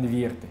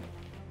конверты.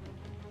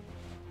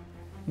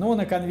 Но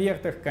на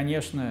конвертах,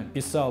 конечно,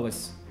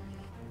 писалось,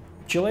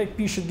 человек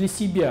пишет для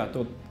себя,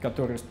 тот,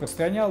 который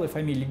распространял, и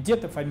фамилия,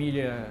 где-то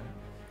фамилия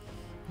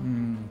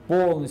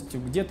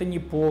полностью, где-то не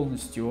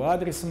полностью,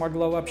 адреса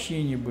могла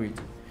вообще не быть.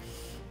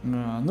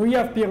 Но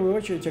я в первую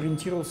очередь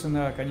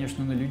ориентировался,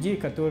 конечно, на людей,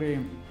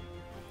 которые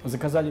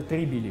заказали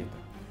 3 билета.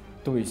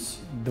 То есть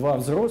 2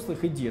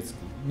 взрослых и детский.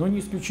 Но не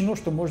исключено,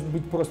 что может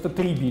быть просто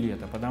 3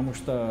 билета, потому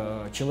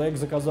что человек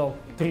заказал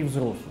 3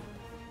 взрослых.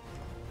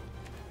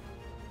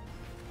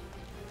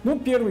 Ну,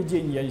 первый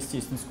день я,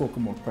 естественно, сколько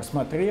мог,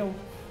 просмотрел.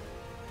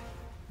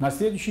 На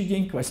следующий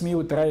день к 8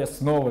 утра я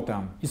снова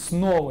там. И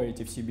снова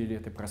эти все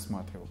билеты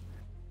просматривал.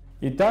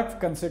 И так, в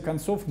конце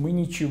концов, мы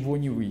ничего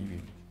не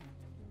выявили.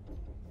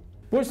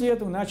 После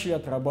этого начали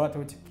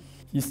отрабатывать,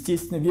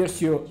 естественно,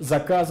 версию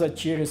заказа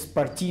через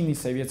партийные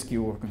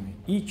советские органы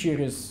и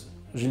через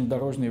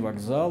железнодорожные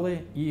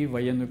вокзалы и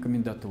военную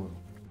комендатуру.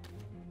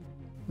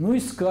 Ну,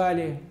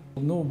 искали,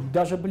 ну,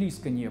 даже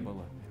близко не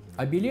было.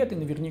 А билеты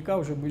наверняка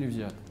уже были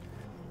взяты.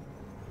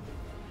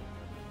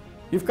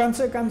 И в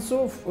конце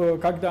концов,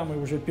 когда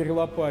мы уже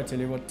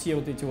перелопатили вот те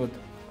вот эти вот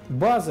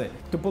базы,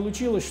 то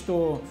получилось,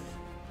 что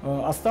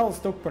осталась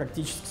только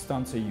практически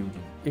станция Юдина.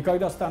 И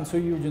когда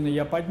станцию Юдина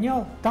я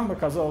поднял, там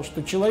оказалось,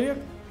 что человек,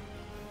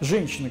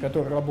 женщина,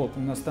 которая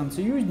работала на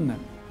станции Юдина,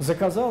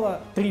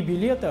 заказала 3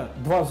 билета,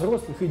 2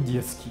 взрослых и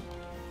детский.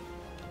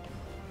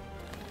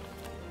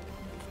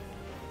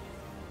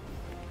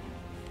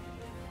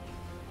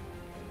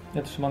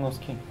 Это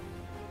Шимановский.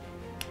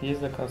 Есть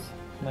заказ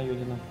на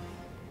Юдина.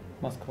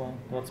 Москва,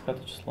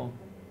 25 число.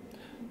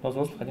 2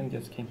 взрослых, 1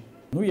 детский.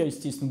 Ну, я,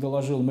 естественно,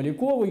 доложил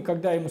Малякову, и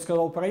когда я ему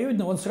сказал про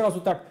Юдина, он сразу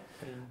так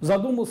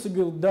задумался и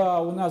говорил, да,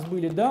 у нас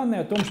были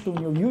данные о том, что у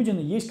него в Юдино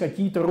есть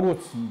какие-то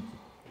родственники.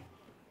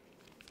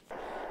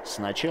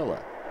 Сначала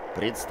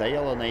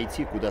предстояло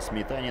найти, куда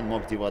Сметанин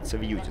мог деваться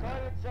в Юдино.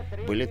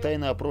 Были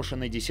тайно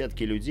опрошены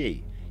десятки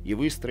людей и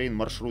выстроен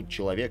маршрут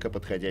человека,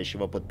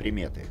 подходящего под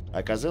приметы.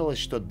 Оказалось,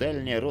 что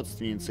дальняя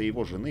родственница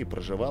его жены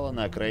проживала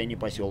на окраине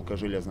поселка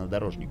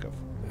железнодорожников.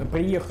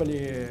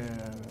 Приехали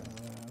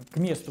к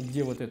месту,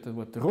 где вот это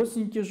вот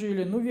родственники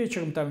жили. Ну,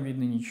 вечером там,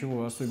 видно,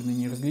 ничего особенно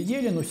не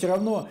разглядели, но все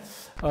равно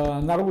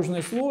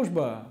наружная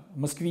служба,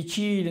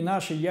 москвичи или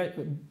наши,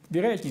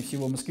 вероятнее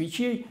всего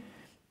москвичей,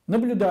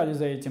 наблюдали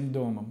за этим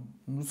домом.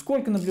 Ну,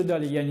 сколько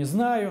наблюдали, я не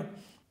знаю.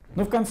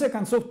 Но в конце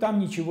концов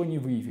там ничего не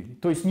выявили.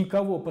 То есть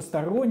никого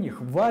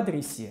посторонних в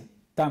адресе,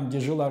 там,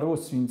 где жила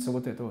родственница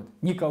вот эта вот,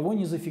 никого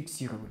не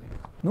зафиксировали.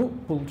 Ну,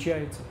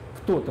 получается,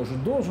 кто-то же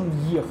должен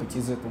ехать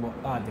из этого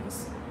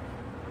адреса.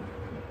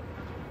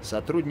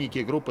 Сотрудники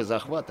группы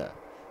захвата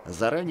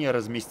заранее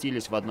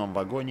разместились в одном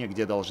вагоне,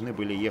 где должны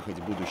были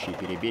ехать будущий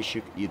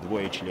перебежчик и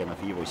 2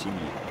 членов его семьи.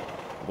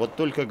 Вот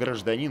только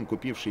гражданин,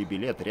 купивший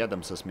билет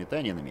рядом со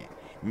Сметанинами,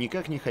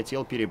 никак не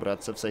хотел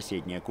перебраться в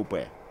соседнее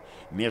купе.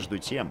 Между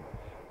тем,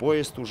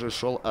 поезд уже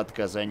шел от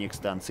Казани к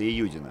станции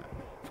Юдина.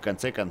 В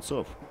конце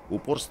концов,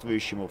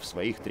 упорствующему в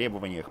своих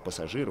требованиях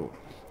пассажиру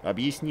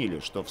объяснили,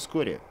 что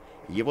вскоре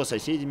его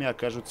соседями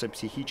окажутся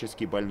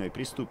психически больной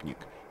преступник,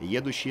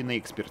 едущий на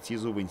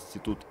экспертизу в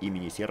институт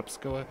имени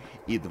Сербского,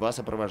 и 2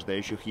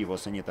 сопровождающих его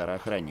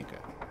санитара-охранника.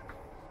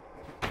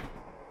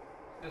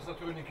 Все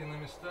сотрудники на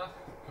местах,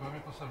 кроме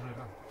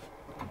пассажира.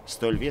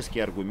 Столь веский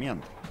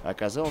аргумент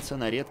оказался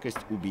на редкость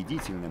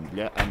убедительным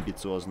для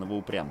амбициозного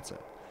упрямца.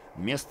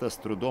 Место с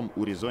трудом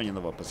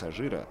урезоненного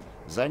пассажира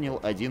занял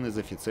один из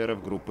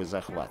офицеров группы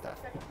захвата.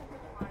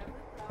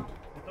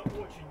 Это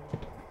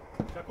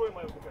очень... Какое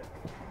мое купе?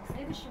 В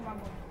следующем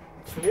вагоне.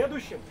 В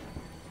следующем?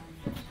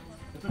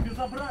 Это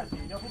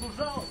безобразие, я буду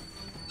жаловаться.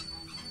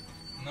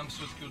 Нам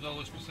все-таки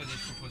удалось посадить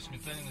в купе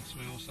Сметанина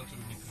своего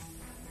сотрудника.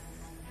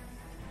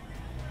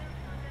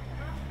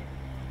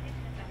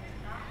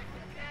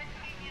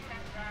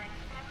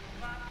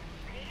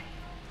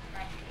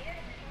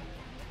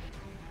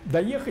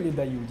 Доехали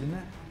до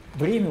Юдина,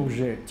 время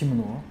уже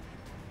темно.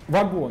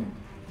 Вагон,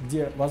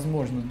 где,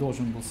 возможно,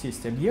 должен был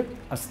сесть объект,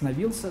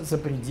 остановился за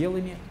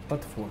пределами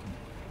платформы.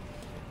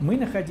 Мы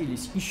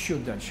находились еще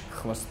дальше к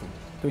хвосту,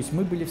 то есть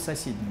мы были в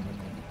соседнем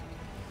вагоне.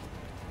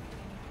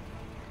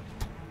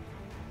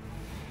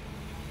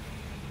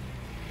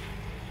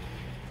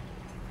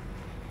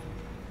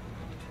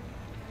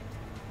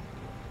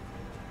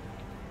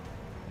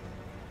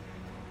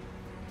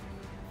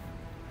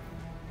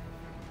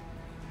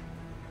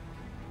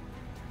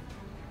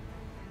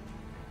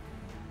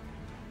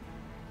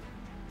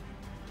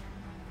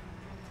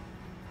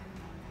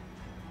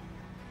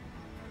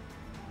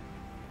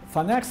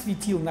 Фонарь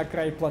светил на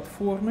край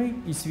платформы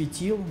и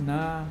светил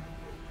на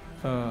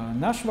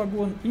наш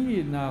вагон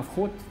и на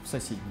вход в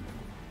соседний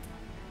вагон.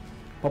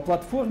 По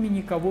платформе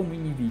никого мы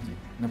не видели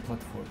на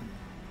платформе.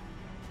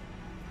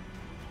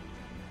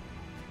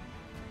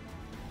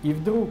 И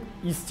вдруг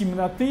из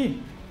темноты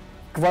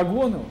к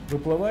вагону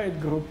выплывает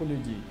группа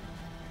людей.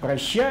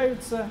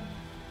 Прощаются.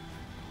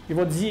 И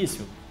вот здесь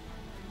вот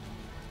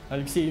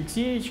Алексей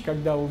Алексеевич,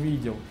 когда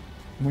увидел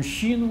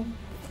мужчину,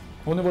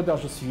 он его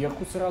даже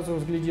сверху сразу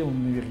разглядел,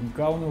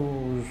 наверняка он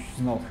его уж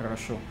знал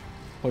хорошо.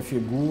 По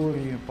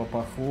фигуре, по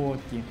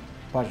походке,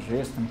 по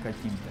жестам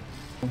каким-то.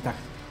 Он так...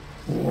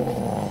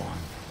 О!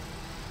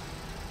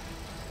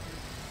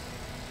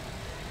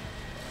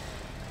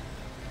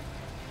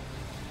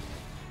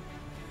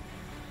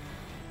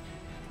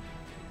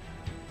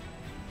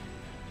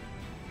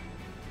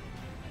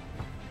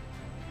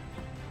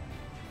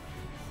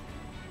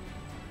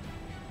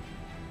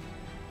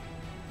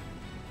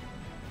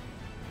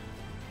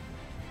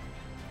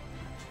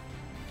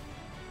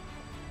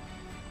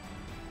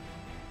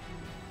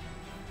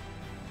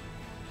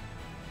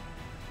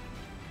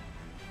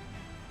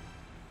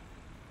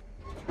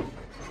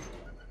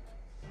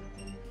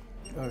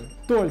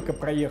 только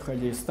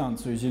проехали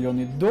станцию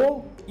Зеленый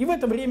Дол, и в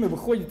это время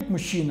выходит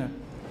мужчина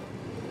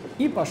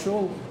и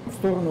пошел в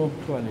сторону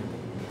туалета.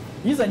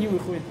 И за ним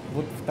выходит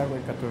вот второй,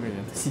 который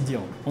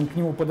сидел. Он к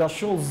нему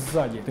подошел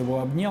сзади, его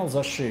обнял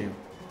за шею.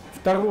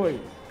 Второй,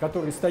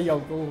 который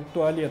стоял у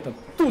туалета,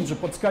 тут же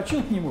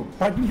подскочил к нему,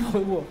 поднял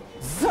его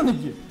за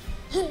ноги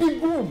и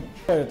бегом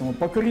поэтому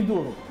по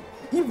коридору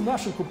и в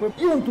наше купе,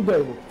 и он туда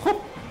его,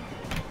 хоп!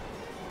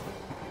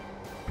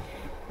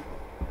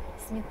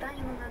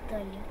 Сметанина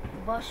Наталья,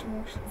 ваш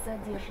муж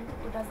задержан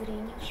по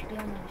подозрению в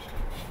шпионаже.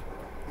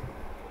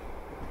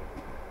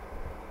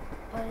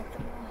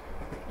 Поэтому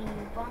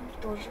и вам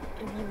тоже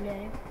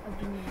предъявляем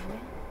обвинение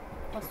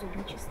в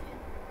пособничестве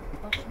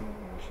вашему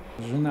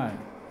мужу. Жена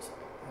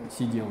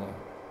сидела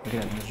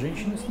рядом,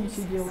 женщина с ней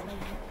сидела.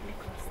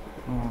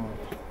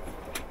 Вот.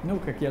 Ну,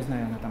 как я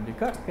знаю, она там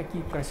лекарства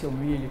какие просила,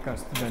 но ей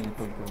лекарства дали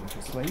только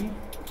уже свои.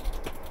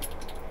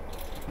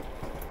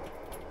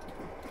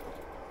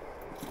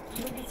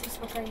 Любите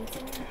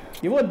успокоительное?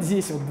 И вот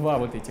здесь вот два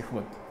вот этих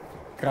вот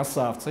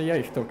красавца, я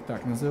их только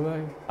так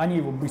называю. Они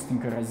его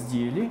быстренько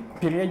раздели,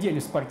 переодели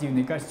в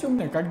спортивный костюм.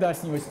 Когда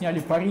с него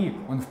сняли парик,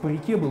 он в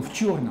парике был в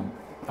черном,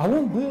 а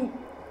он был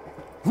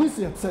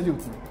лысый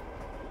абсолютно.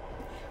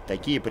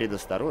 Такие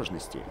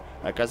предосторожности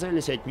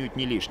оказались отнюдь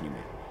не лишними.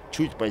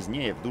 Чуть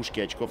позднее в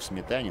дужке очков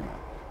Сметанина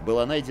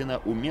была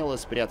найдена умело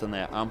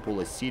спрятанная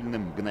ампула с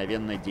сильным,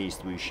 мгновенно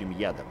действующим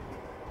ядом.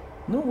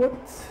 Ну вот,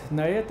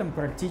 на этом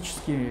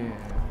практически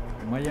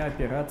моя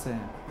операция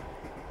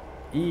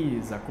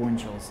и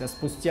закончилась. А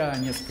спустя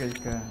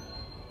несколько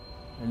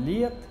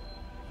лет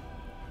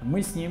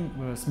мы с ним,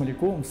 с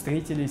Маляковым,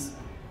 встретились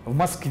в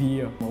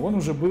Москве. Он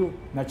уже был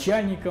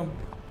начальником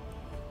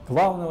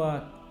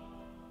главного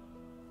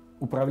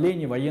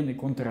управления военной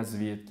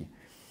контрразведки.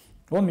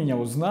 Он меня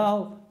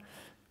узнал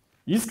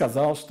и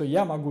сказал, что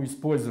я могу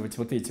использовать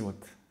вот эти вот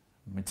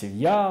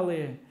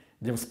материалы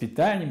для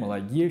воспитания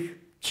молодых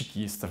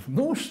чекистов.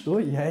 Ну, что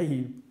я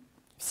и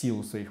в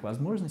силу своих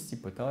возможностей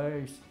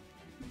пытаюсь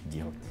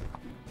делать.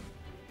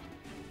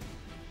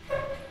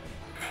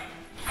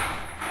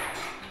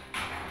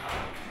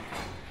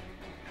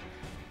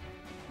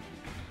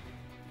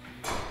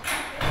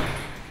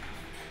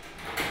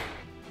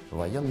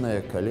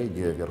 Военная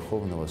коллегия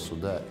Верховного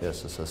суда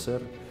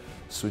СССР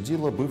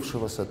судила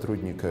бывшего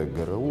сотрудника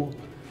ГРУ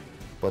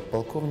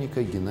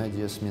подполковника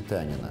Геннадия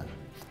Сметанина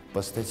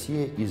по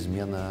статье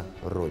 «Измена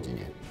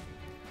Родине».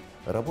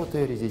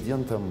 Работая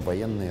резидентом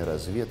военной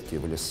разведки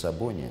в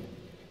Лиссабоне,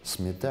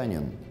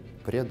 Сметанин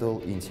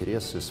предал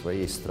интересы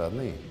своей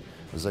страны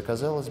за,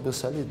 казалось бы,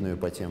 солидную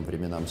по тем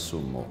временам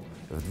сумму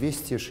в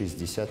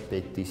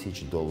 $265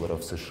 тысяч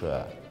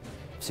США.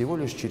 Всего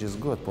лишь через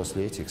год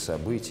после этих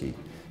событий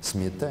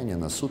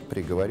Сметанина суд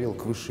приговорил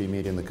к высшей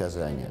мере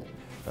наказания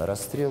 –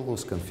 расстрелу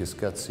с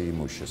конфискацией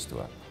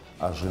имущества,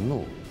 а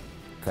жену,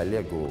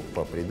 коллегу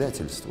по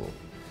предательству,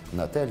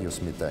 Наталью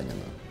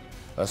Сметанину,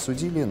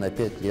 осудили на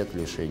 5 лет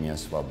лишения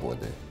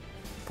свободы.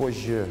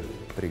 Позже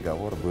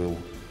приговор был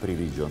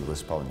приведен в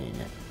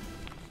исполнение.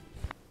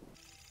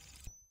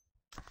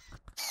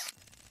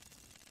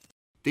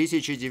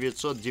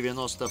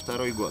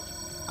 1992 год.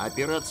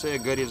 Операция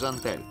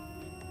 «Горизонталь».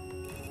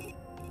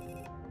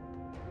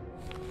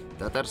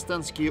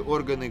 Татарстанские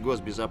органы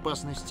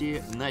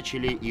госбезопасности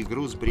начали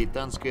игру с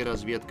британской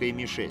разведкой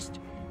Ми-6,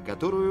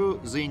 которую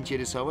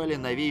заинтересовали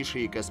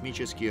новейшие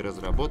космические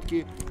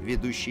разработки,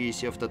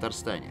 ведущиеся в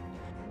Татарстане.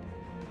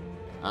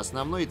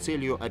 Основной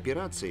целью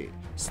операции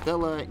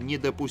стало, не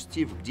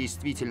допустив к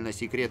действительно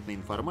секретной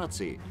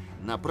информации,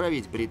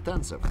 направить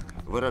британцев,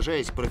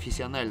 выражаясь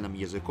профессиональным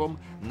языком,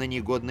 на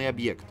негодный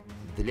объект.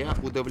 Для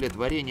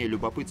удовлетворения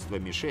любопытства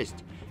Ми-6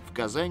 в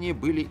Казани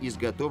были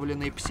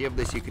изготовлены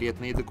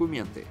псевдосекретные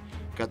документы,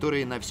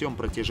 которые на всем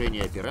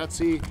протяжении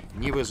операции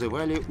не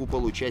вызывали у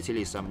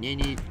получателей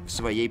сомнений в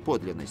своей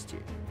подлинности.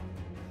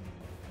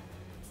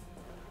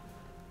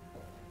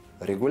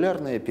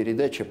 Регулярная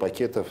передача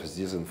пакетов с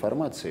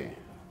дезинформацией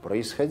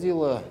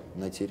происходила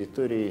на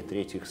территории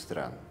третьих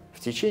стран в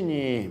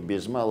течение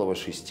без малого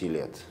 6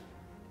 лет.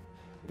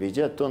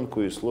 Ведя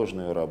тонкую и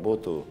сложную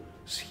работу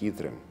с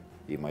хитрым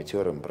и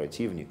матерым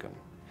противником,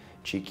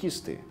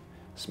 чекисты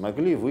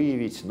смогли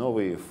выявить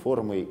новые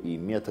формы и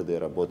методы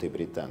работы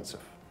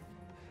британцев,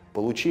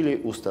 получили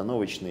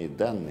установочные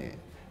данные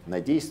на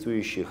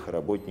действующих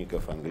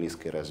работников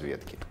английской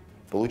разведки,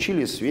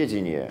 получили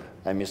сведения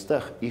о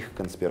местах их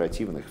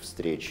конспиративных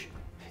встреч,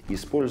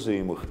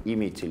 используемых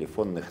ими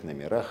телефонных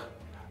номерах,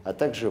 а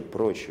также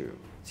прочую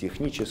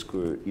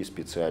техническую и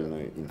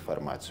специальную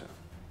информацию.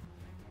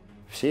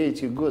 Все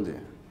эти годы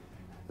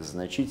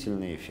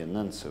значительные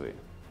финансовые,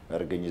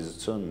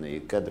 организационные и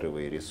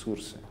кадровые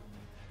ресурсы,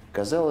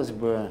 казалось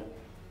бы,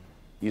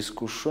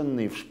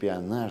 искушенные в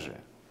шпионаже,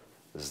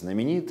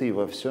 знаменитые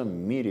во всем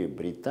мире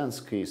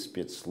британской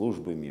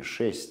спецслужбы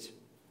Ми-6,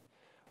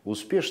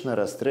 успешно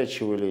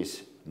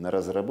растрачивались на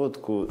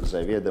разработку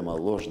заведомо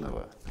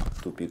ложного,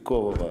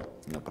 тупикового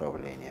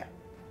направления.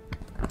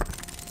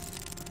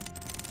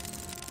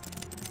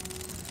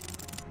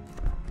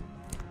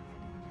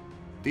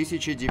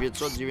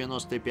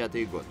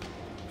 1995 год.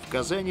 В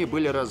Казани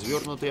были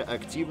развернуты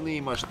активные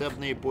и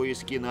масштабные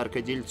поиски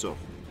наркодельцов.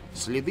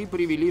 Следы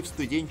привели в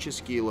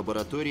студенческие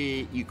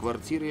лаборатории и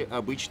квартиры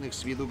обычных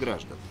с виду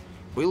граждан.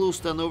 Было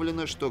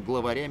установлено, что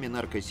главарями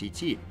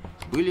наркосети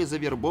были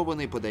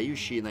завербованы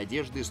подающие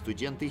надежды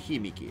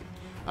студенты-химики,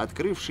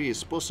 открывшие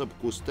способ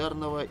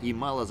кустарного и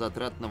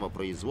малозатратного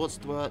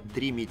производства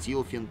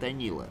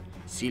триметилфентанила,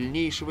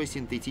 сильнейшего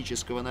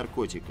синтетического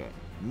наркотика,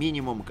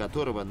 минимум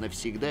которого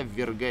навсегда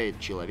ввергает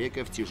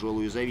человека в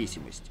тяжелую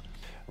зависимость.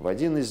 В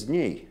один из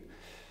дней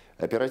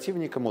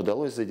оперативникам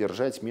удалось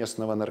задержать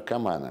местного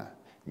наркомана,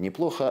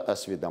 неплохо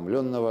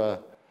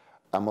осведомленного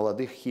о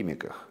молодых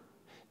химиках,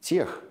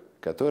 тех,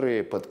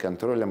 которые под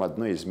контролем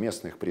одной из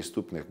местных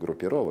преступных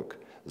группировок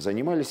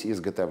занимались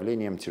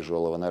изготовлением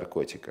тяжелого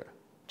наркотика.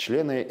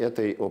 Члены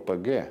этой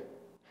ОПГ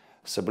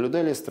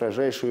соблюдали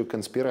строжайшую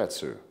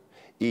конспирацию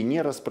и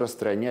не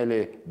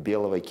распространяли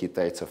белого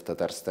китайца в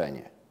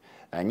Татарстане.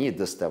 Они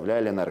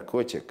доставляли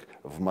наркотик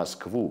в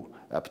Москву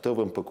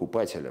оптовым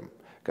покупателям,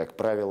 как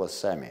правило,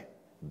 сами,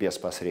 без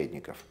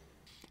посредников.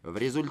 В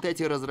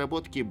результате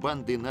разработки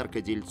банды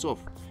наркодельцов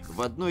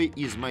в одной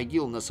из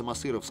могил на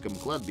Самосыровском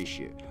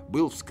кладбище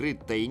был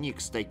вскрыт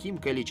тайник с таким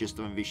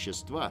количеством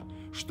вещества,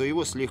 что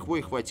его с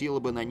лихвой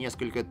хватило бы на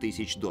несколько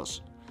тысяч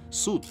доз.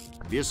 Суд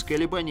без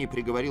колебаний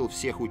приговорил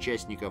всех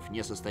участников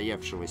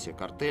несостоявшегося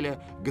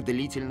картеля к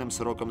длительным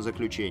срокам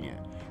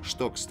заключения,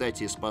 что,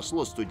 кстати,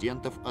 спасло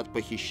студентов от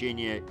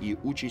похищения и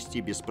участи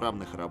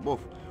бесправных рабов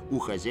у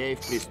хозяев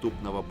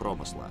преступного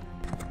промысла.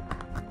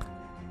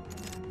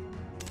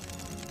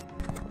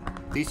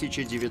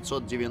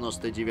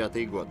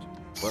 1999 год.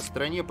 По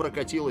стране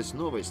прокатилась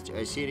новость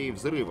о серии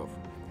взрывов,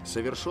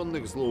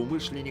 совершенных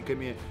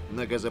злоумышленниками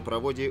на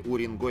газопроводе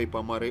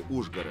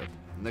Уренгой-Помары-Ужгород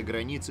на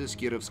границе с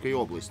Кировской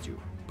областью.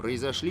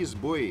 Произошли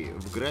сбои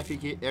в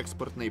графике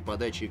экспортной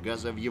подачи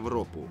газа в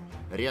Европу.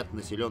 Ряд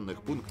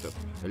населенных пунктов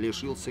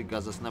лишился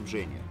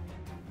газоснабжения.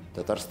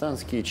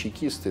 Татарстанские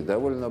чекисты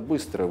довольно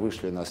быстро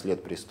вышли на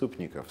след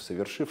преступников,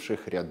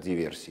 совершивших ряд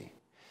диверсий.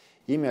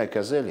 Ими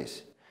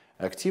оказались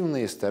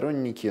активные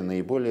сторонники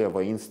наиболее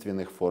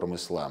воинственных форм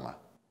ислама.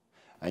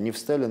 Они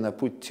встали на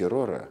путь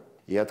террора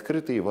и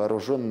открытой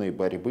вооруженной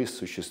борьбы с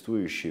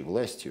существующей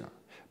властью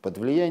под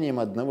влиянием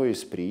одного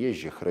из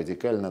приезжих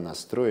радикально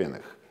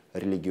настроенных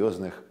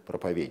религиозных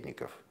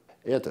проповедников.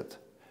 Этот,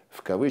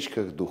 в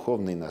кавычках,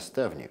 духовный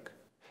наставник,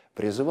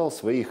 призывал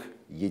своих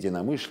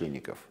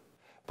единомышленников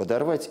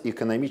подорвать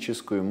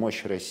экономическую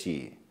мощь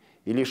России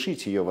и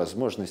лишить ее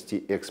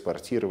возможности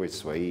экспортировать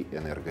свои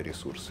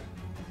энергоресурсы.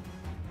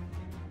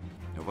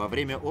 Во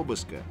время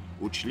обыска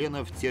у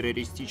членов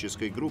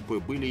террористической группы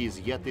были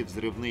изъяты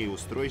взрывные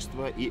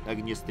устройства и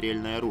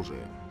огнестрельное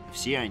оружие.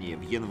 Все они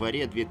в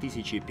январе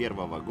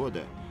 2001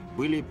 года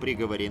были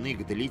приговорены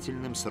к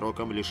длительным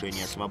срокам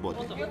лишения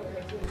свободы.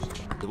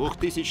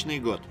 2000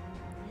 год.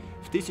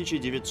 В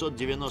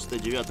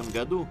 1999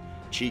 году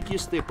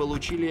чекисты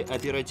получили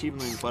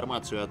оперативную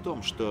информацию о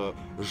том, что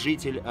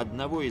житель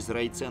одного из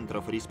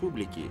райцентров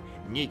республики,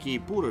 некий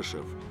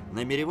Пурышев,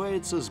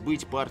 намеревается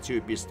сбыть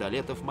партию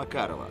пистолетов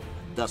Макарова,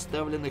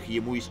 доставленных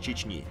ему из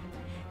Чечни.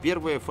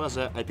 Первая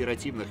фаза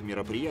оперативных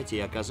мероприятий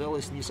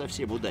оказалась не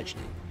совсем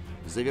удачной,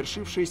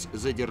 завершившись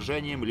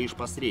задержанием лишь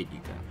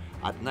посредника.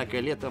 Однако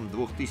летом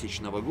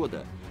 2000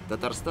 года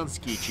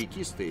татарстанские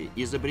чекисты,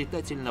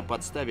 изобретательно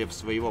подставив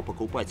своего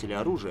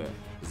покупателя оружия,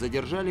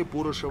 задержали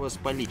Пурышева с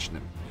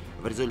поличным.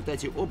 В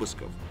результате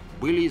обысков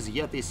были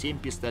изъяты 7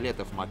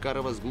 пистолетов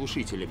Макарова с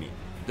глушителями,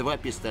 2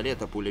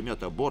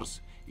 пистолета-пулемета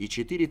 «Борс» и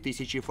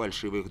 4000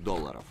 фальшивых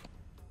долларов.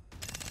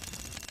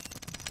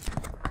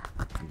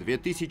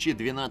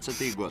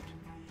 2012 год.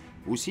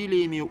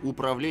 Усилиями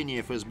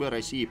Управления ФСБ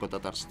России по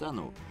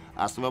Татарстану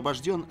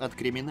освобожден от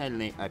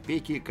криминальной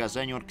опеки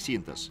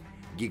 «Казань-Оргсинтез»,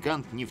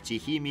 гигант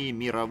нефтехимии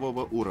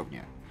мирового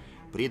уровня.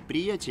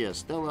 Предприятие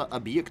стало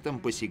объектом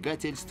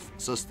посягательств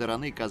со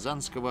стороны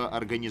казанского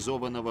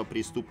организованного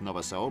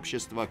преступного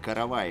сообщества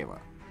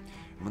 «Караваева».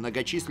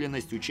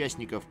 Многочисленность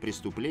участников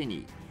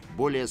преступлений –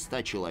 более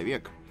 100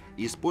 человек,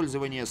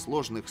 использование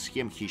сложных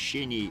схем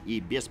хищений и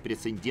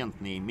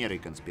беспрецедентные меры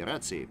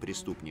конспирации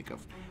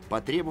преступников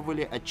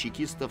потребовали от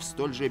чекистов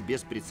столь же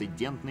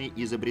беспрецедентной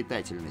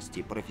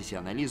изобретательности,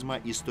 профессионализма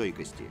и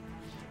стойкости.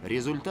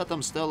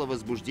 Результатом стало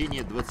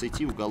возбуждение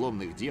 20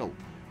 уголовных дел,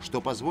 что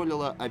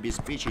позволило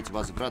обеспечить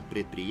возврат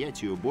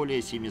предприятию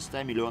более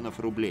 700 миллионов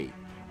рублей,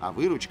 а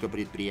выручка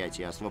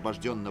предприятия,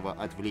 освобожденного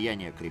от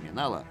влияния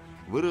криминала,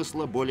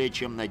 выросла более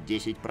чем на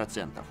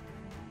 10%.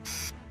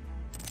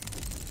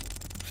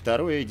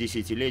 Второе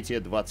десятилетие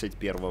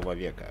 21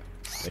 века.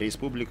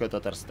 Республика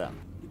Татарстан.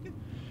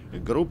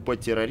 Группа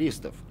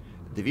террористов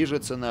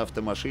движется на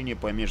автомашине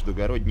по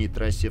междугородней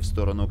трассе в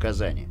сторону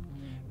Казани.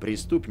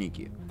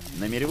 Преступники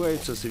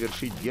намереваются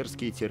совершить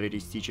дерзкий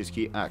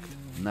террористический акт,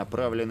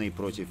 направленный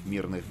против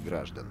мирных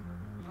граждан.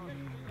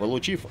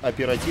 Получив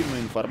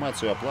оперативную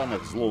информацию о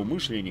планах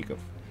злоумышленников,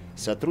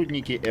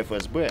 сотрудники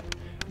ФСБ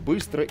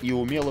быстро и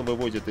умело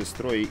выводят из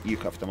строя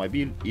их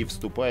автомобиль и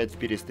вступают в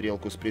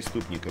перестрелку с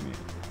преступниками.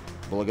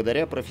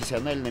 Благодаря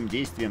профессиональным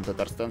действиям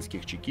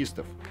татарстанских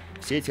чекистов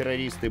все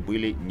террористы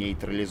были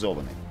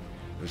нейтрализованы.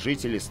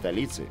 Жители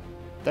столицы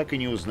так и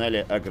не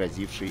узнали о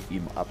грозившей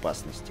им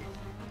опасности.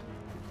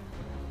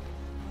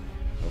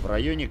 В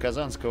районе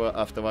Казанского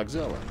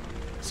автовокзала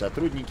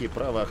сотрудники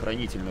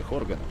правоохранительных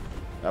органов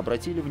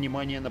обратили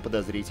внимание на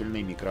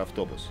подозрительный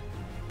микроавтобус.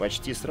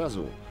 Почти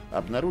сразу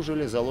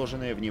обнаружили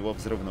заложенное в него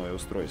взрывное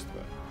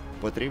устройство.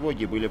 По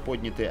тревоге были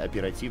подняты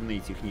оперативные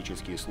и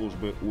технические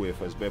службы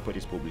УФСБ по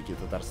Республике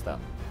Татарстан.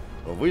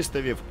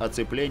 Выставив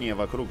оцепление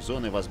вокруг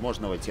зоны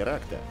возможного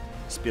теракта,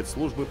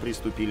 спецслужбы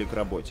приступили к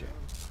работе.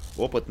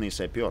 Опытный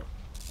сапер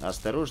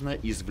осторожно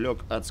извлек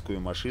адскую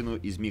машину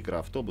из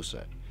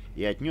микроавтобуса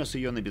и отнес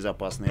ее на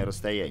безопасное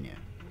расстояние.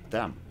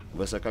 Там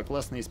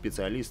высококлассные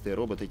специалисты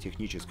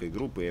робототехнической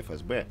группы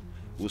ФСБ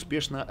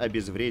успешно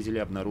обезвредили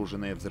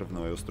обнаруженное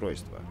взрывное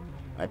устройство.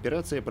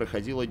 Операция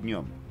проходила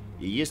днем,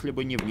 и если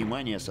бы не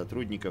внимание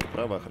сотрудников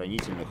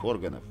правоохранительных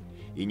органов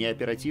и не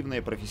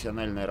оперативная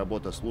профессиональная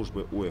работа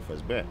службы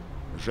УФСБ,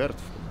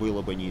 жертв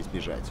было бы не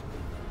избежать.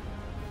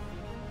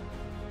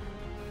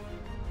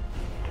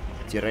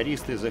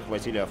 Террористы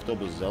захватили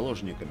автобус с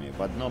заложниками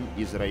в одном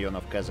из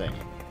районов Казани.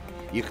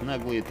 Их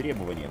наглые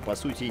требования, по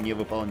сути,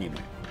 невыполнимы,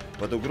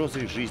 под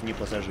угрозой жизни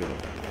пассажиров.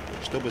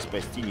 Чтобы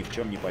спасти ни в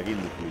чем не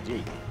повинных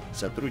людей,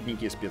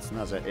 сотрудники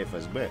спецназа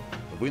ФСБ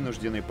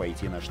вынуждены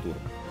пойти на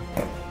штурм.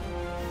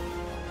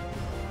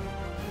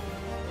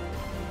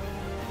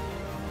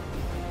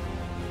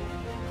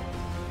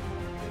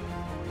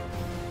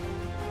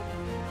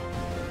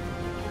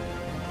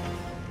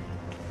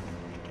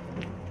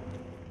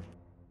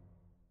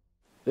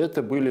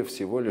 Это были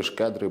всего лишь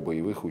кадры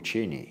боевых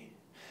учений.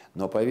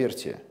 Но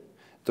поверьте,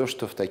 то,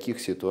 что в таких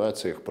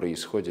ситуациях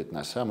происходит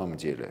на самом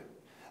деле,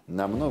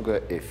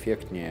 намного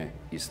эффектнее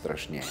и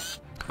страшнее.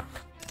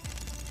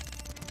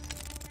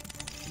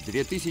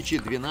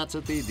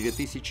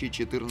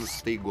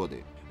 2012-2014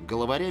 годы.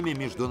 Главарями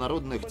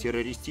международных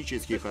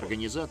террористических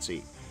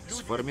организаций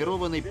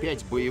сформированы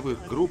 5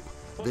 боевых групп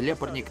для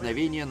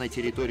проникновения на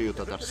территорию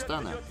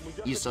Татарстана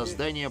и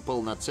создания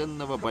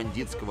полноценного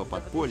бандитского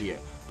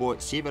подполья по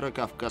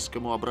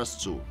северокавказскому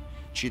образцу.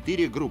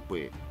 4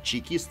 группы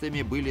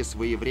чекистами были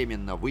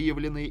своевременно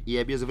выявлены и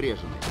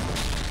обезврежены.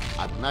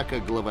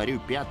 Однако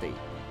главарю 5-й,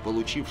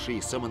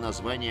 получившей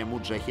самоназвание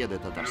муджахеда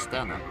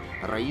Татарстана,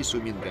 Раису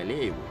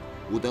Мингалееву,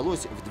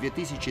 удалось в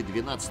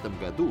 2012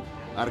 году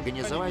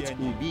организовать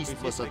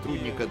убийство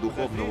сотрудника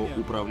Духовного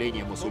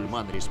управления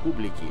мусульман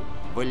республики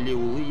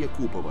Валиулы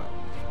Якупова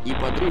и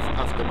подрыв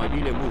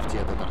автомобиля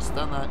муфтия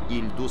Татарстана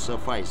Ильдуса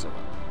Файзова.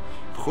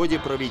 В ходе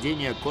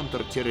проведения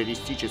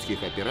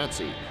контртеррористических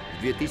операций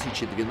в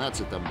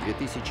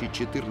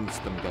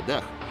 2012-2014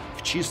 годах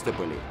в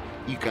Чистополе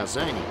и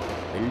Казани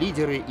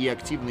лидеры и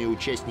активные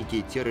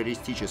участники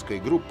террористической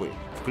группы,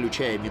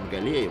 включая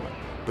Мингалеева,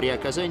 при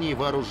оказании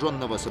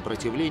вооруженного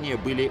сопротивления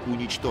были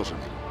уничтожены.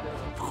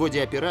 В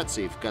ходе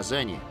операции в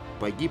Казани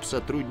погиб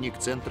сотрудник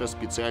Центра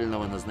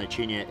специального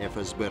назначения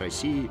ФСБ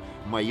России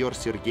майор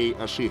Сергей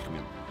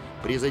Ашихмин.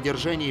 При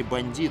задержании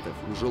бандитов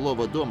у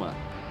жилого дома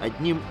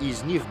одним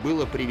из них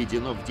было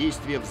приведено в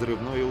действие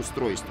взрывное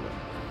устройство.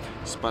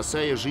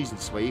 Спасая жизнь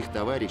своих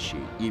товарищей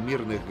и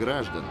мирных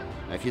граждан,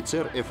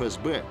 офицер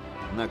ФСБ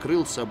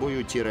накрыл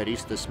собою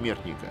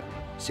террориста-смертника.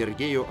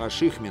 Сергею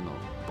Ашихмину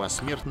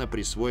посмертно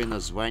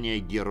присвоено звание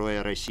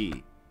Героя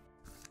России.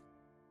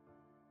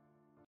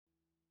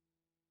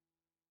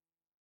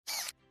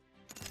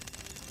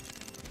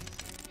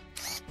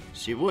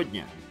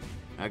 Сегодня,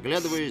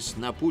 оглядываясь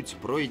на путь,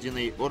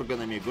 пройденный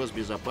органами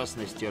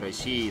госбезопасности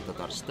России и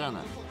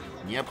Татарстана,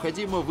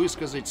 необходимо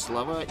высказать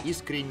слова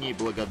искренней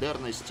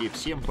благодарности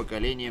всем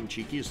поколениям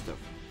чекистов,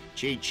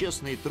 чей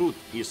честный труд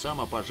и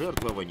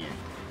самопожертвование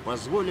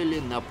позволили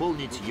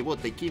наполнить его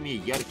такими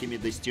яркими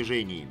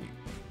достижениями,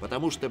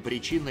 потому что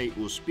причиной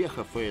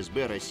успеха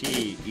ФСБ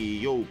России и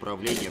ее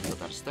управления в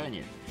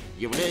Татарстане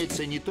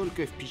является не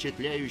только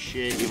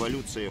впечатляющая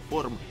эволюция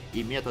форм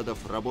и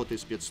методов работы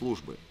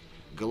спецслужбы.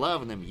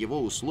 Главным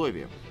его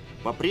условием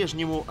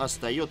по-прежнему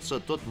остается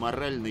тот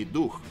моральный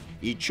дух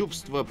и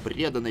чувство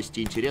преданности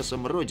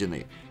интересам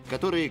Родины,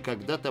 которые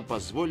когда-то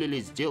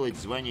позволили сделать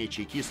звание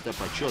чекиста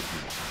почетным,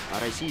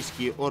 а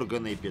российские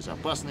органы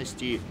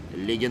безопасности –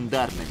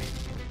 легендарными.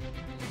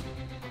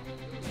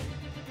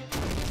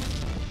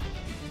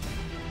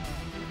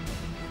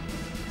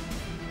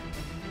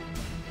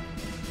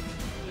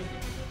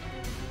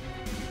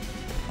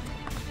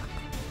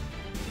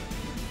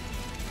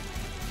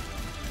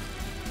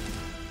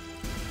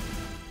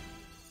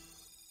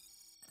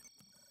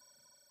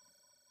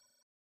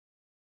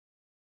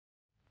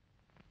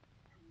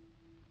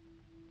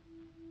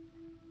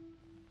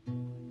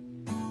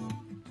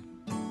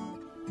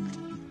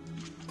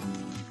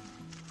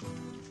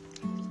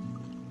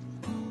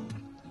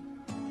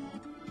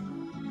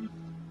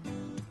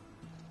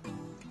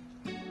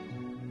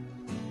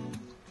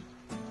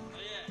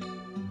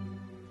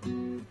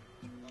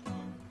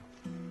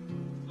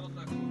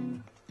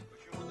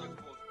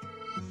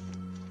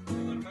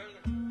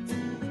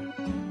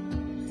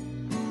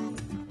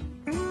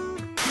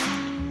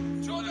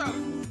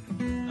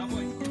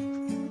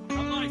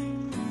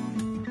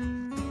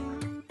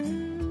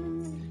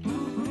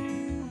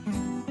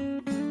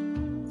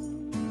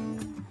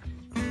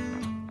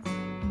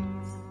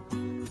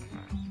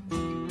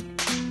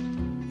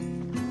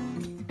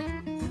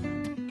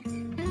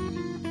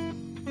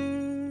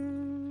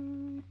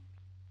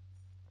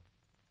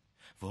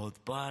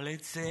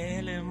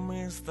 Полетели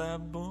мы с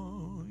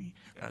тобой,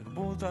 как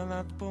будто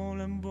над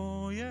полем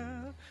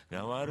боя.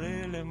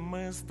 Говорили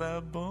мы с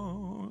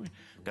тобой,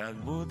 как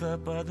будто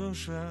по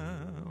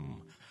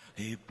душам.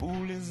 И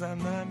пули за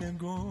нами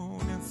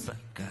гонятся,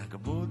 как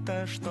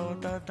будто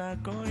что-то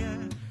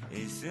такое.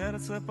 И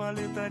сердце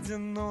палит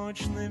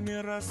одиночными,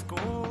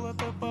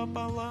 расколото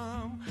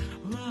пополам.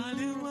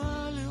 Лали,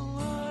 лали,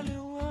 лали,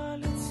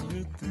 лали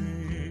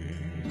цветы.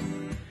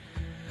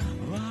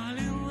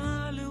 Лали,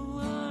 лали,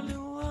 лали,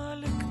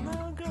 лали к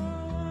ногам.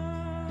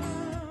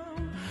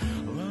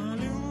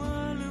 Лали,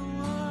 лали,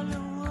 лали,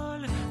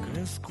 лали к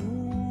виску.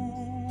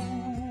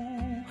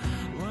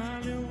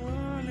 Лали,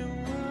 лали,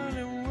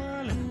 лали,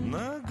 лали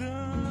ногам.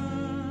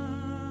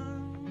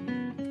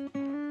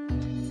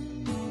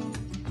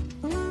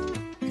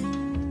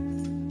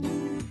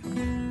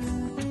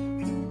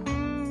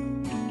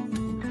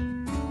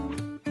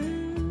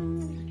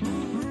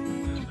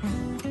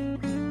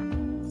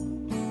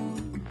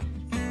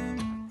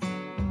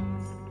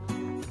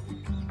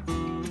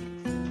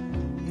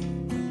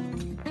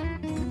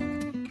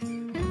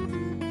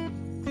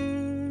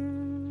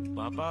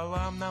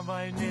 Пополам на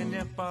войне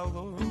не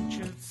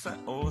получится,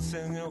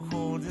 осень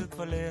уходит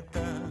в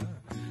лето.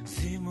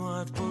 Зиму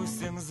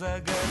отпустим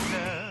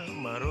загодя,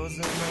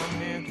 морозы нам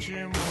ни к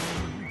чему.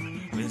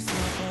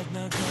 Весна под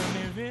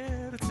ногами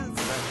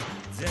вертится,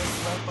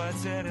 детство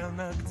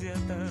потеряно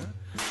где-то.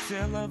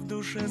 Тело в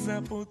душе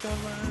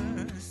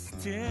запуталось,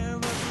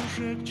 тело в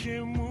душе к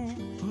чему?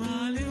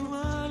 Лали,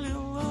 лали,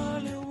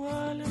 лали,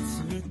 лали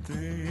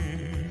цветы.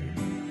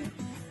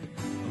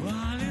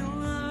 Лали,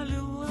 лали,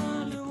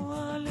 лали,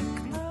 лали к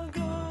ногам.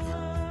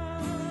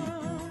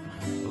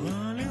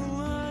 Лали,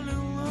 лали,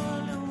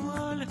 лали,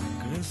 лали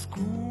к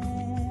виску.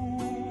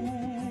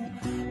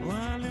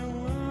 Лали,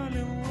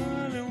 лали,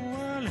 лали,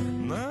 лали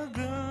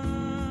ногам.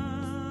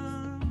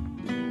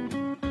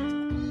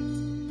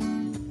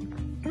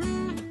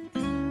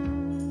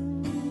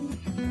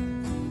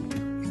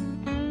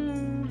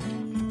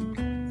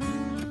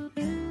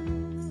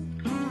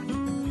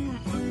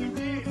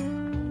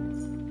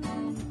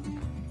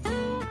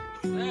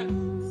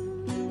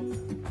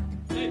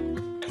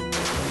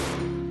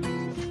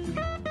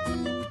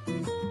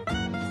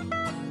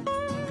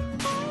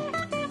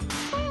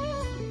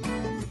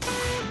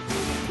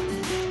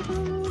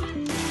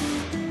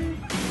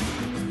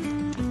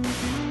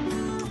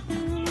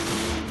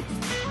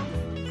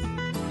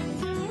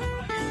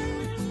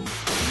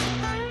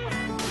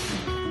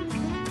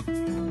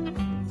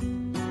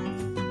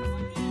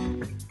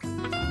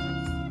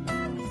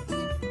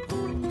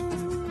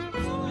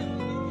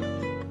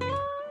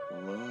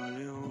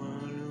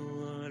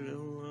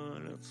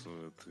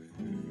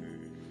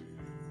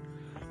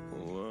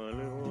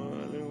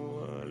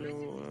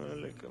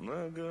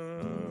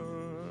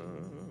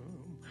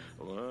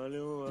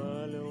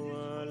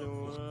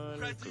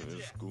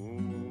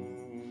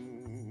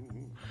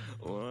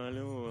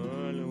 Вали,